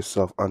 Submit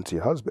yourself unto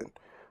your husband.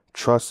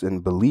 Trust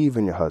and believe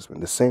in your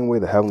husband. The same way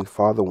the Heavenly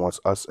Father wants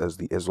us as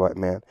the Israelite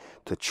man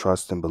to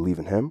trust and believe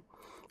in him.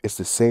 It's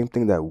the same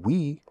thing that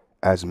we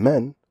as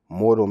men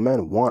mortal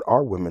men want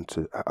our women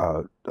to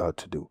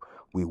do.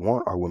 We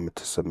want our women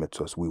to submit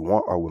to us. We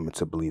want our women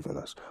to believe in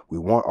us. We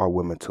want our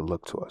women to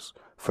look to us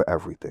for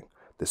everything.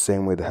 The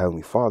same way the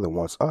Heavenly Father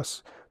wants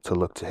us to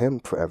look to Him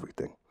for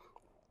everything.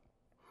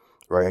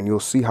 Right? And you'll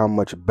see how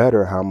much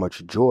better, how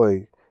much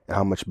joy, and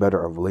how much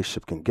better a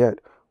relationship can get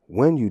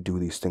when you do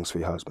these things for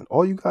your husband.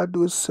 All you got to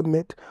do is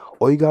submit.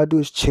 All you got to do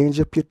is change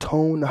up your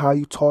tone, how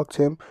you talk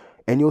to him,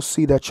 and you'll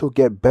see that you'll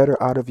get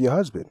better out of your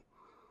husband.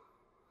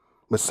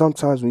 But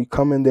sometimes when you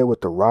come in there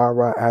with the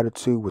rah-rah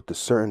attitude, with the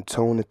certain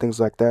tone and things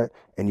like that,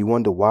 and you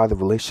wonder why the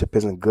relationship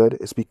isn't good,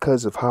 it's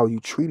because of how you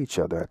treat each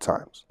other at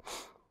times.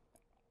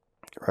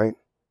 Right?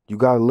 You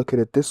got to look at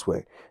it this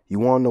way. You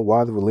want to know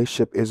why the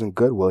relationship isn't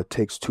good? Well, it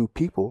takes two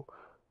people.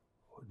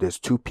 There's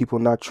two people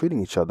not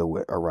treating each other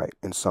right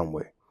in some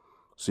way.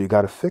 So you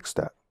got to fix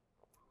that.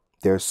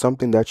 There's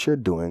something that you're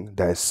doing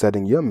that is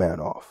setting your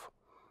man off.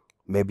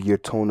 Maybe your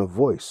tone of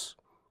voice.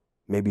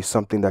 Maybe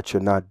something that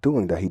you're not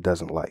doing that he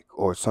doesn't like,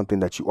 or something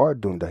that you are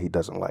doing that he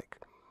doesn't like.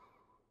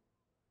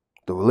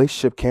 The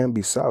relationship can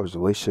be salvaged. The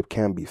relationship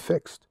can be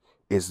fixed.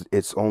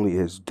 It's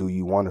only do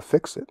you want to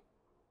fix it?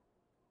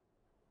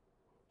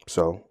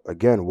 So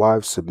again,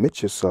 wives,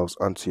 submit yourselves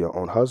unto your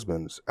own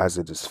husbands as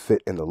it is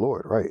fit in the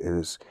Lord, right?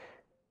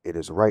 It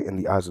is right in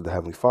the eyes of the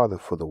Heavenly Father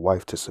for the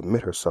wife to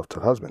submit herself to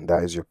the husband.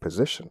 That is your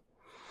position.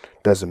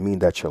 Doesn't mean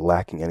that you're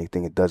lacking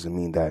anything. It doesn't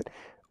mean that,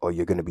 oh,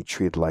 you're going to be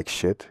treated like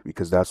shit,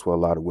 because that's what a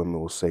lot of women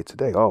will say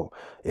today. Oh,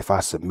 if I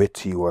submit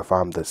to you, or if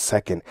I'm the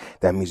second,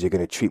 that means you're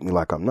going to treat me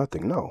like I'm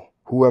nothing. No.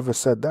 Whoever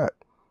said that?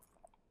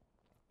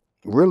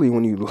 Really,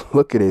 when you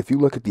look at it, if you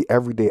look at the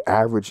everyday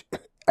average,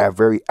 a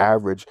very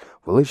average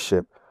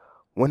relationship,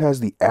 when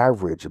has the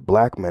average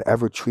black man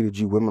ever treated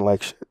you women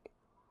like shit?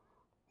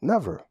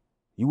 Never.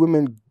 You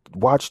women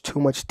watch too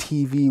much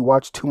TV,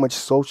 watch too much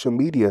social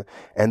media,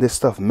 and this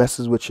stuff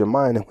messes with your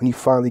mind. And when you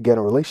finally get in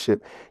a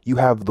relationship, you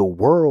have the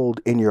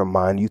world in your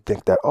mind. You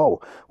think that, oh,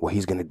 well,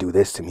 he's going to do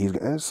this to me.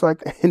 And it's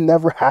like, it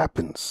never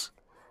happens.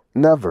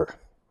 Never.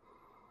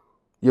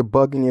 You're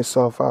bugging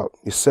yourself out.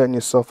 You're setting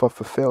yourself up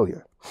for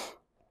failure.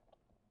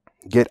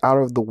 Get out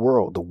of the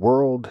world. The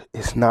world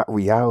is not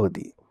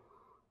reality.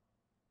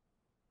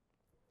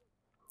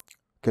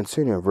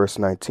 Continue in verse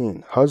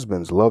 19.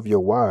 Husbands, love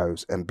your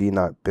wives and be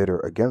not bitter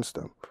against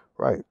them.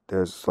 Right.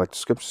 There's, like the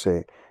scriptures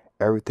say,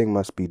 everything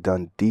must be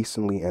done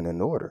decently and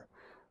in order.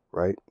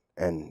 Right.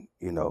 And,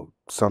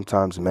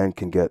 sometimes men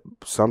can get,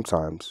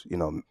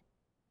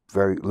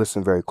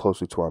 listen very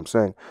closely to what I'm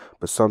saying,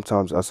 but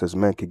sometimes us as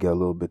men could get a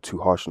little bit too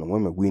harsh on the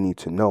women. We need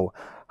to know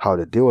how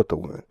to deal with the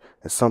women.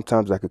 And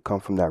sometimes that could come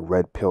from that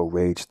red pill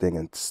rage thing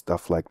and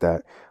stuff like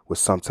that, where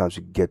sometimes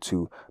you get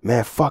to,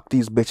 man, fuck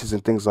these bitches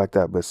and things like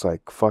that. But it's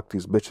like, fuck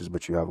these bitches,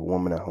 but you have a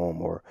woman at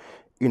home, or,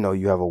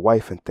 you have a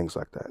wife and things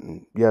like that.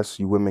 And yes,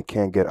 you women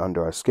can get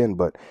under our skin,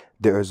 but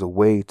there is a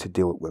way to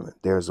deal with women.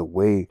 There is a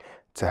way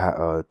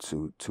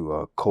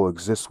to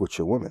coexist with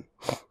your women.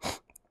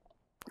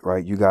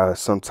 Right? You gotta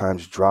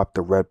sometimes drop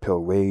the red pill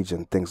rage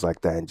and things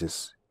like that and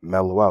just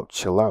mellow out,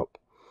 chill out.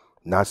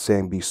 Not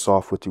saying be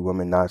soft with your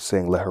woman, not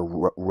saying let her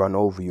run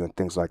over you and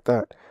things like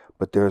that.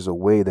 But there's a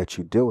way that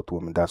you deal with the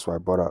woman. That's why I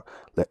brought up,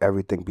 let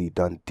everything be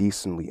done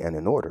decently and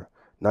in order.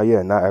 Now,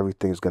 yeah, not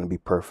everything is going to be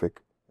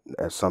perfect.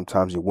 As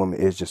sometimes your woman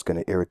is just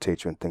going to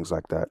irritate you and things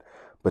like that.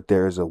 But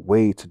there is a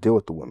way to deal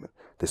with the woman.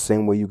 The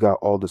same way you got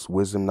all this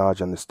wisdom,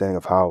 knowledge, understanding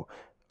of how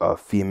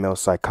female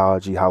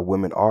psychology, how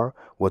women are.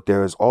 Well,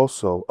 there is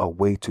also a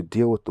way to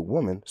deal with the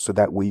woman so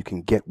that way you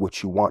can get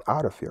what you want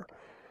out of here.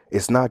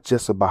 It's not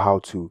just about how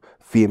to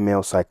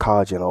female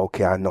psychology and,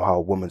 okay, I know how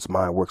a woman's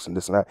mind works and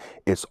this and that.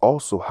 It's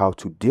also how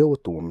to deal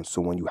with the woman.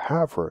 So when you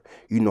have her,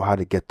 you know how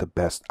to get the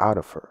best out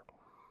of her.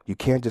 You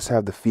can't just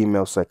have the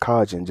female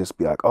psychology and just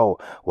be like, oh,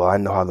 well, I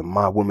know how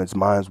my woman's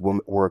mind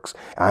works.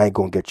 I ain't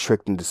going to get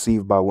tricked and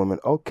deceived by women.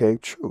 Okay,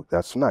 true.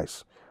 That's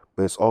nice.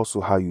 But it's also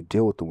how you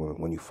deal with the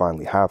woman when you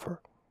finally have her.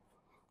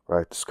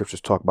 Right? The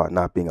scriptures talk about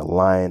not being a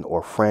lion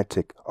or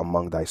frantic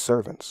among thy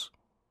servants.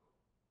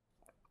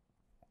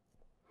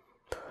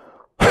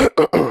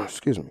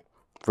 Excuse me.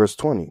 Verse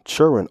 20,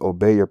 children,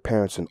 obey your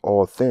parents in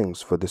all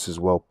things, for this is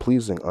well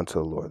pleasing unto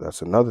the Lord.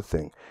 That's another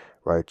thing,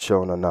 right?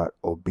 Children are not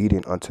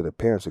obedient unto the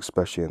parents,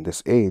 especially in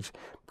this age,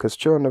 because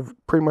children are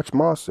pretty much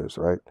monsters,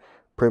 right?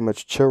 Pretty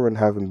much children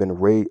haven't been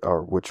raised,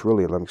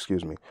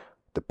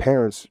 the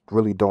parents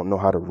really don't know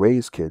how to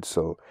raise kids.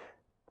 So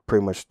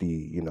pretty much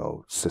the,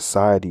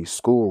 society,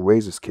 school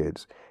raises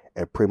kids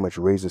and pretty much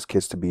raises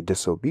kids to be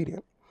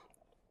disobedient.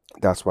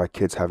 That's why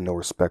kids have no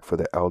respect for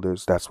the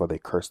elders. That's why they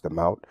curse them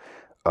out.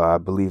 I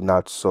believe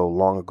not so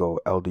long ago,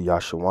 Elder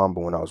Yashawamba,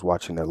 when I was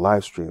watching their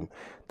live stream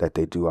that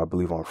they do, I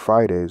believe on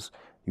Fridays,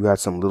 you had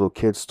some little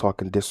kids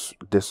talking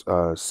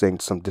saying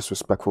some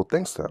disrespectful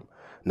things to them.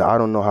 Now, I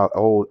don't know how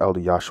old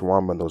Elder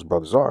Yashawamba and those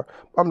brothers are.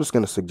 But I'm just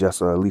going to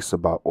suggest at least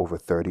about over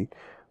 30,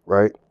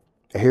 right?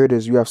 And here it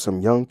is. You have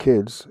some young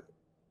kids.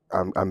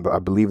 I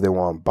believe they were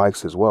on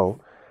bikes as well,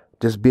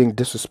 just being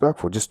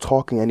disrespectful, just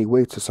talking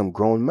anyway to some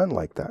grown men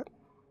like that.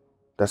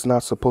 That's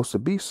not supposed to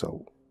be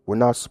so. We're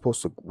not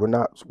supposed to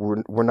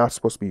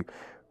be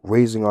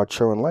raising our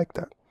children like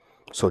that.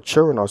 So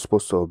children are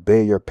supposed to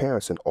obey your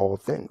parents in all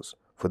things,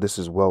 for this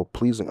is well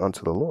pleasing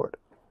unto the Lord.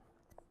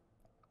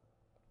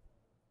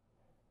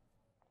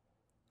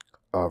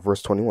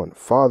 Verse 21,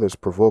 fathers,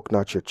 provoke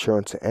not your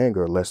children to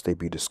anger, lest they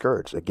be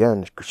discouraged.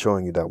 Again,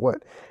 showing you that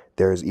what?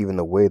 There is even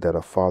the way that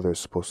a father is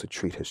supposed to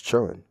treat his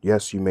children.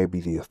 Yes, you may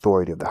be the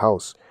authority of the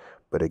house,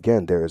 but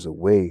again, there is a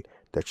way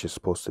that you're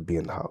supposed to be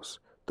in the house.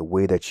 The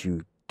way that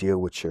you deal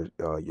with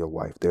your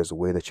wife. There's a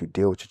way that you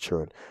deal with your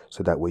children,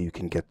 so that way you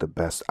can get the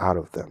best out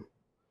of them.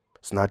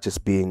 It's not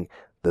just being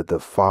the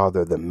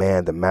father, the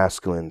man, the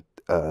masculine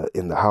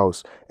in the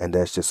house, and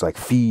that's just like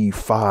fee,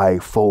 fi,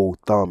 fo,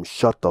 thumb,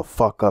 shut the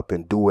fuck up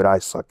and do what I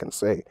suck and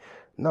say.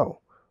 No.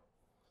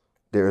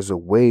 There is a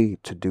way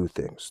to do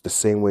things. The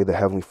same way the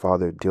Heavenly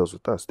Father deals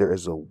with us. There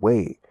is a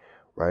way,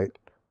 right,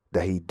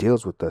 that he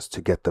deals with us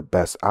to get the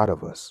best out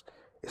of us.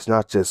 It's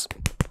not just,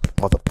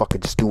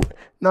 motherfucker, just do it.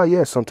 No,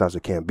 yeah, sometimes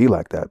it can be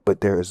like that, but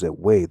there is a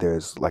way. There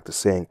is, like the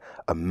saying,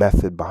 a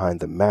method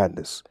behind the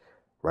madness,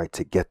 right,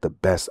 to get the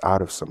best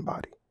out of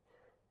somebody.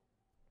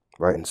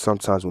 Right. And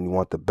sometimes when you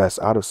want the best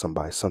out of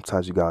somebody,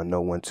 sometimes you got to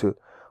know when to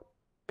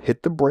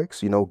hit the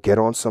brakes, get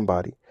on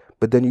somebody.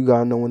 But then you got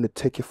to know when to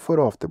take your foot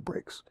off the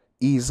brakes.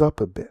 Ease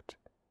up a bit.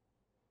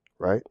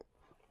 Right.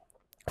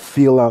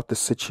 Feel out the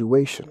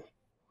situation.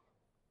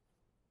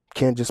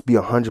 Can't just be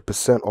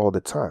 100% all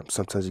the time.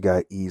 Sometimes you got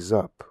to ease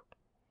up.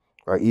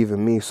 Right.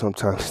 Even me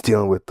sometimes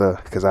dealing with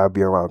because I'll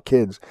be around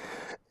kids.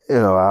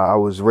 I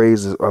was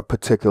raised a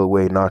particular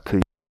way not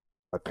to.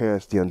 My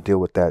parents didn't deal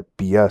with that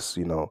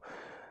BS,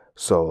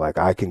 So like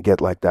I can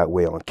get like that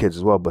way on kids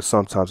as well. But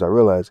sometimes I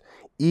realize,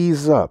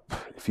 ease up.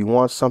 If you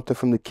want something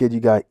from the kid, you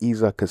got to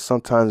ease up, because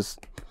sometimes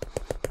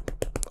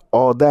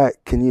all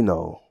that can,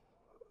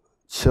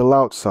 chill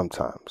out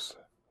sometimes.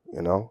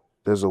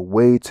 There's a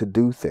way to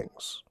do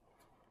things.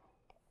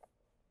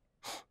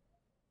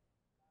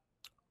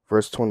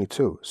 Verse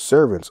 22,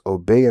 servants,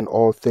 obey in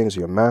all things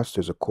your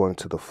masters according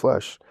to the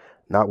flesh,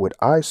 not with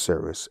eye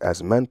service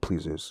as men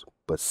pleasers,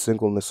 but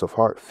singleness of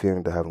heart,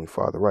 fearing the Heavenly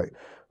Father. Right.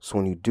 So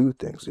when you do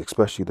things,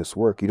 especially this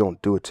work, you don't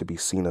do it to be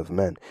seen of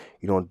men.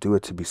 You don't do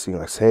it to be seen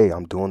like, hey,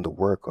 I'm doing the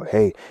work, or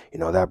hey,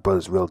 that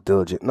brother's real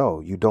diligent. No,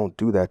 you don't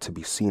do that to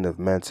be seen of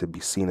men, to be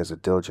seen as a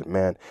diligent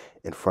man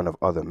in front of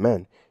other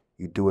men.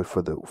 You do it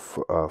for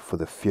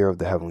the fear of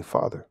the Heavenly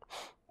Father.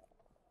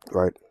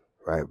 Right.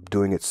 Right.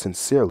 Doing it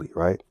sincerely.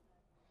 Right.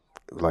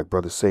 Like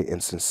brothers say,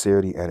 in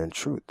sincerity and in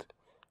truth.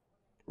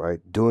 Right,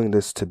 doing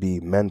this to be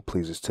men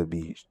pleasers, to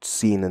be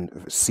seen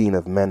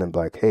of men and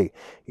like, hey,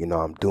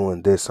 I'm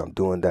doing this, I'm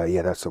doing that.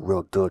 Yeah, that's a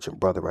real diligent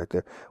brother right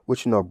there.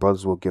 Which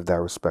brothers will give that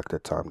respect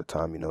at time to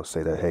time.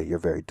 Say that, hey, you're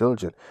very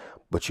diligent,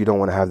 but you don't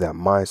want to have that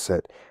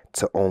mindset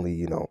to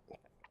only,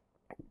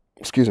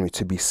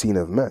 to be seen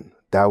of men.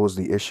 That was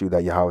the issue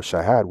that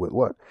Yahushua had with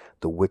what?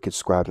 The wicked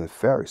scribes and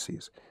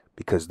Pharisees,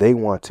 because they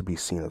want to be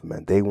seen of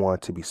men. They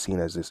want to be seen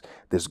as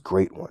this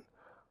great one.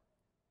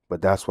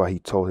 But that's why he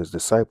told his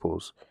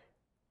disciples,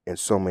 in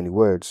so many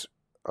words,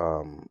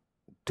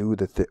 do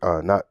the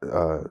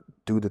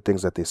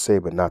things that they say,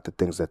 but not the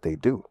things that they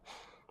do.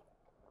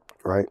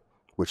 Right?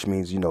 Which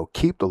means,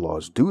 keep the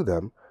laws, do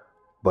them,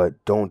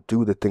 but don't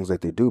do the things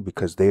that they do,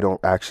 because they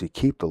don't actually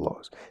keep the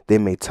laws. They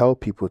may tell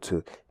people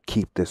to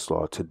keep this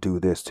law, to do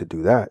this, to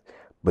do that,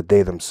 but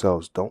they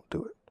themselves don't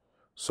do it.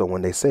 So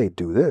when they say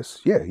do this,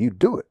 yeah, you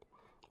do it,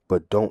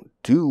 but don't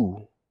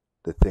do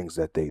the things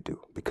that they do,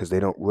 because they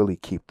don't really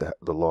keep the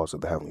laws of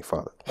the Heavenly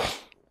Father.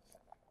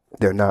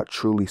 They're not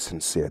truly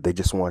sincere. They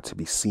just want to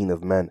be seen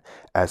of men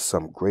as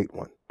some great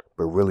one.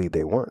 But really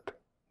they weren't.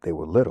 They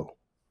were little.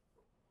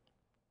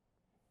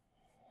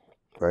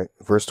 Right?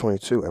 Verse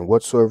 22, and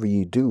whatsoever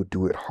ye do,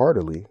 do it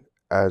heartily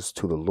as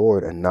to the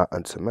Lord and not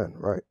unto men.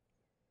 Right?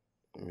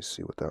 Let me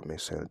see what that may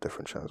say in a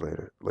different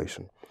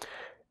translation.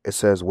 It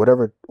says,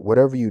 whatever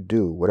you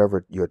do,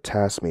 whatever your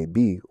task may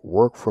be,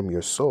 work from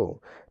your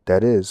soul.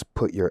 That is,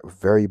 put your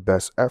very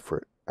best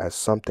effort as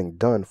something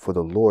done for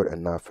the Lord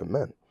and not for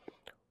men.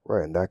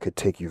 Right, and that could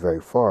take you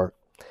very far.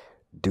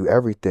 Do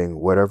everything,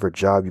 whatever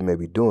job you may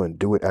be doing,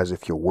 do it as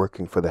if you're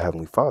working for the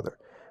Heavenly Father.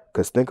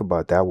 Because think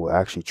about that, will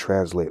actually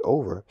translate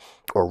over,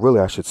 or really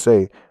I should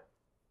say,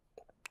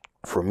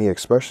 for me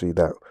especially,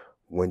 that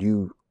when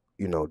you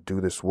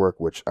do this work,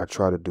 which I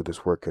try to do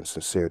this work in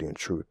sincerity and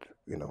truth,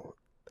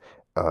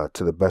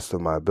 to the best of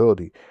my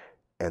ability,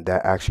 and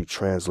that actually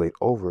translate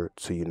over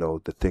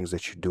to the things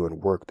that you do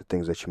in work, the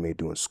things that you may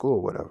do in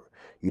school, whatever.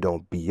 You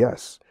don't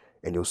BS.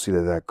 And you'll see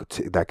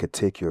that could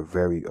take you a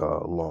very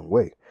long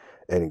way.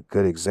 And a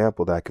good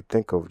example that I could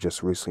think of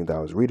just recently that I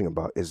was reading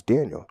about is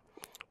Daniel,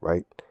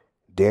 right?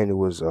 Daniel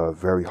was a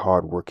very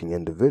hardworking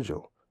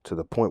individual, to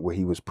the point where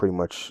he was pretty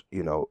much,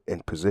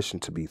 in position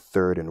to be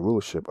third in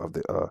rulership of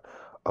the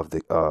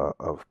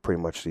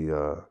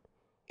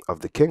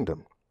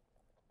kingdom.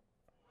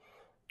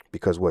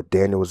 Because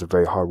Daniel was a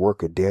very hard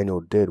worker. Daniel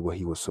did what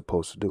he was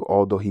supposed to do,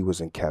 although he was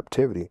in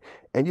captivity.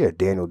 And yeah,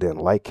 Daniel didn't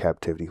like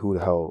captivity. Who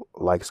the hell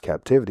likes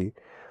captivity?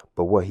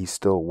 But he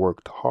still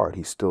worked hard.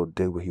 He still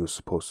did what he was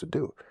supposed to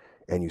do.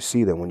 And you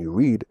see that when you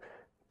read,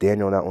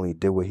 Daniel not only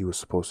did what he was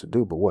supposed to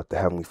do, but what? The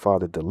Heavenly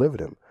Father delivered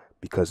him,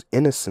 because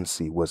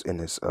innocency was in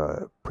his,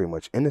 pretty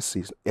much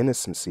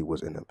innocency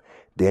was in him.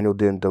 Daniel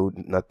didn't do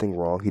nothing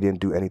wrong. He didn't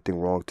do anything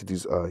wrong to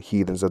these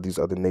heathens of these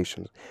other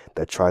nations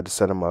that tried to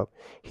set him up.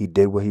 He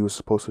did what he was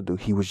supposed to do.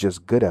 He was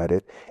just good at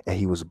it, and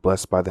he was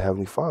blessed by the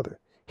Heavenly Father.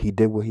 He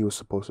did what he was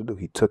supposed to do.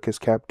 He took his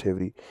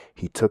captivity.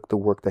 He took the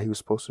work that he was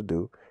supposed to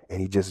do, and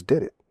he just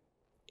did it.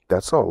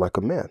 That's all, like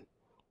a man.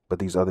 But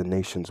these other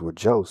nations were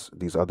jealous.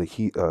 These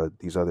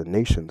other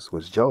nations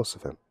was jealous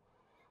of him.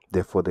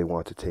 Therefore, they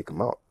wanted to take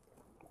him out,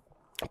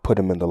 put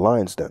him in the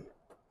lion's den.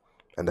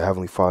 And the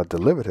Heavenly Father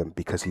delivered him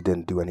because he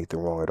didn't do anything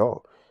wrong at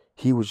all.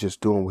 He was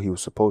just doing what he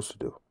was supposed to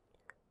do.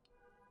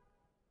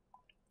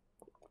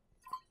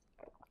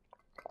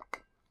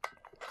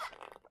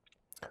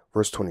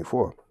 Verse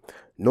 24.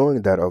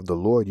 Knowing that of the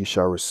Lord ye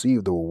shall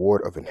receive the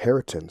reward of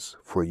inheritance,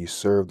 for ye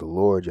serve the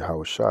Lord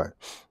Yahushua.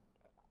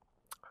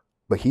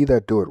 But he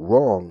that doeth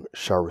wrong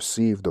shall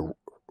receive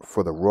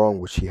for the wrong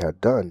which he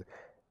had done,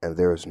 and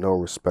there is no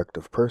respect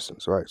of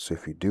persons, right? So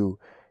if you do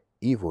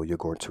evil, you're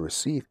going to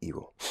receive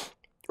evil,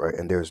 right?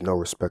 And there is no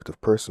respect of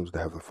persons with the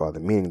Heavenly Father,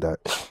 meaning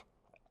that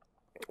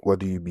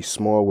whether you be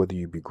small, whether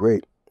you be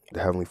great,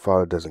 the Heavenly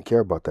Father doesn't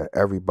care about that.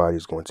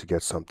 Everybody's going to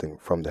get something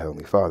from the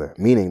Heavenly Father,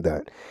 meaning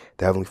that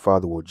the Heavenly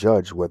Father will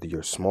judge whether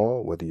you're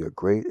small, whether you're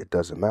great. It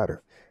doesn't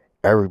matter.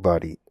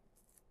 Everybody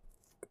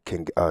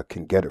can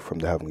get it from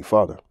the Heavenly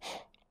Father.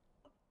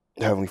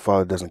 The Heavenly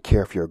Father doesn't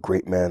care if you're a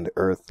great man on the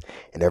earth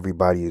and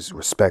everybody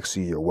respects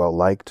you, you're well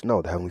liked.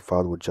 No, the Heavenly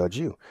Father will judge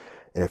you.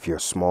 And if you're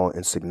small,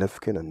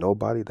 insignificant, and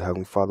nobody, the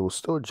Heavenly Father will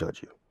still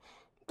judge you.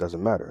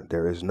 Doesn't matter.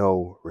 There is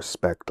no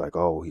respect like,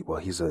 oh,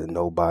 he's a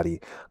nobody.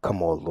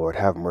 Come on, Lord,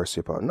 have mercy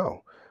upon him.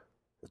 No.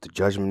 If the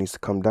judgment needs to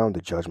come down,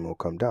 the judgment will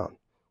come down.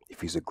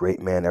 If he's a great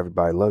man,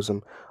 everybody loves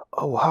him.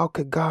 Oh, how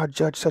could God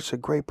judge such a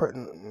great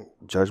person?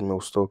 Judgment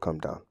will still come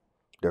down.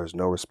 There is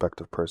no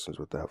respect of persons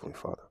with the Heavenly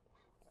Father.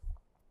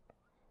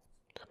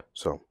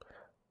 So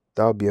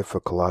that'll be it for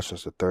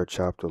Colossians, the 3rd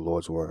chapter.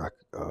 Lord's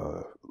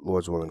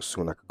willing,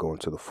 soon I could go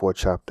into the 4th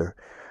chapter.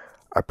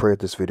 I pray that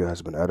this video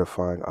has been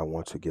edifying. I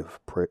want to give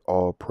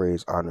all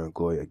praise, honor, and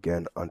glory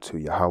again unto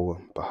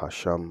Yahweh,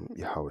 Bahasham,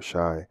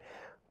 Yahushai,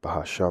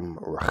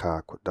 Bahasham,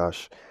 Racha,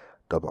 Kodash.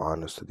 Double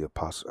honors to the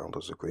apostles,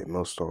 elders of Great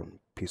Millstone.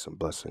 Peace and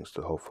blessings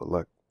to the hopeful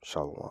elect.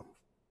 Shalom.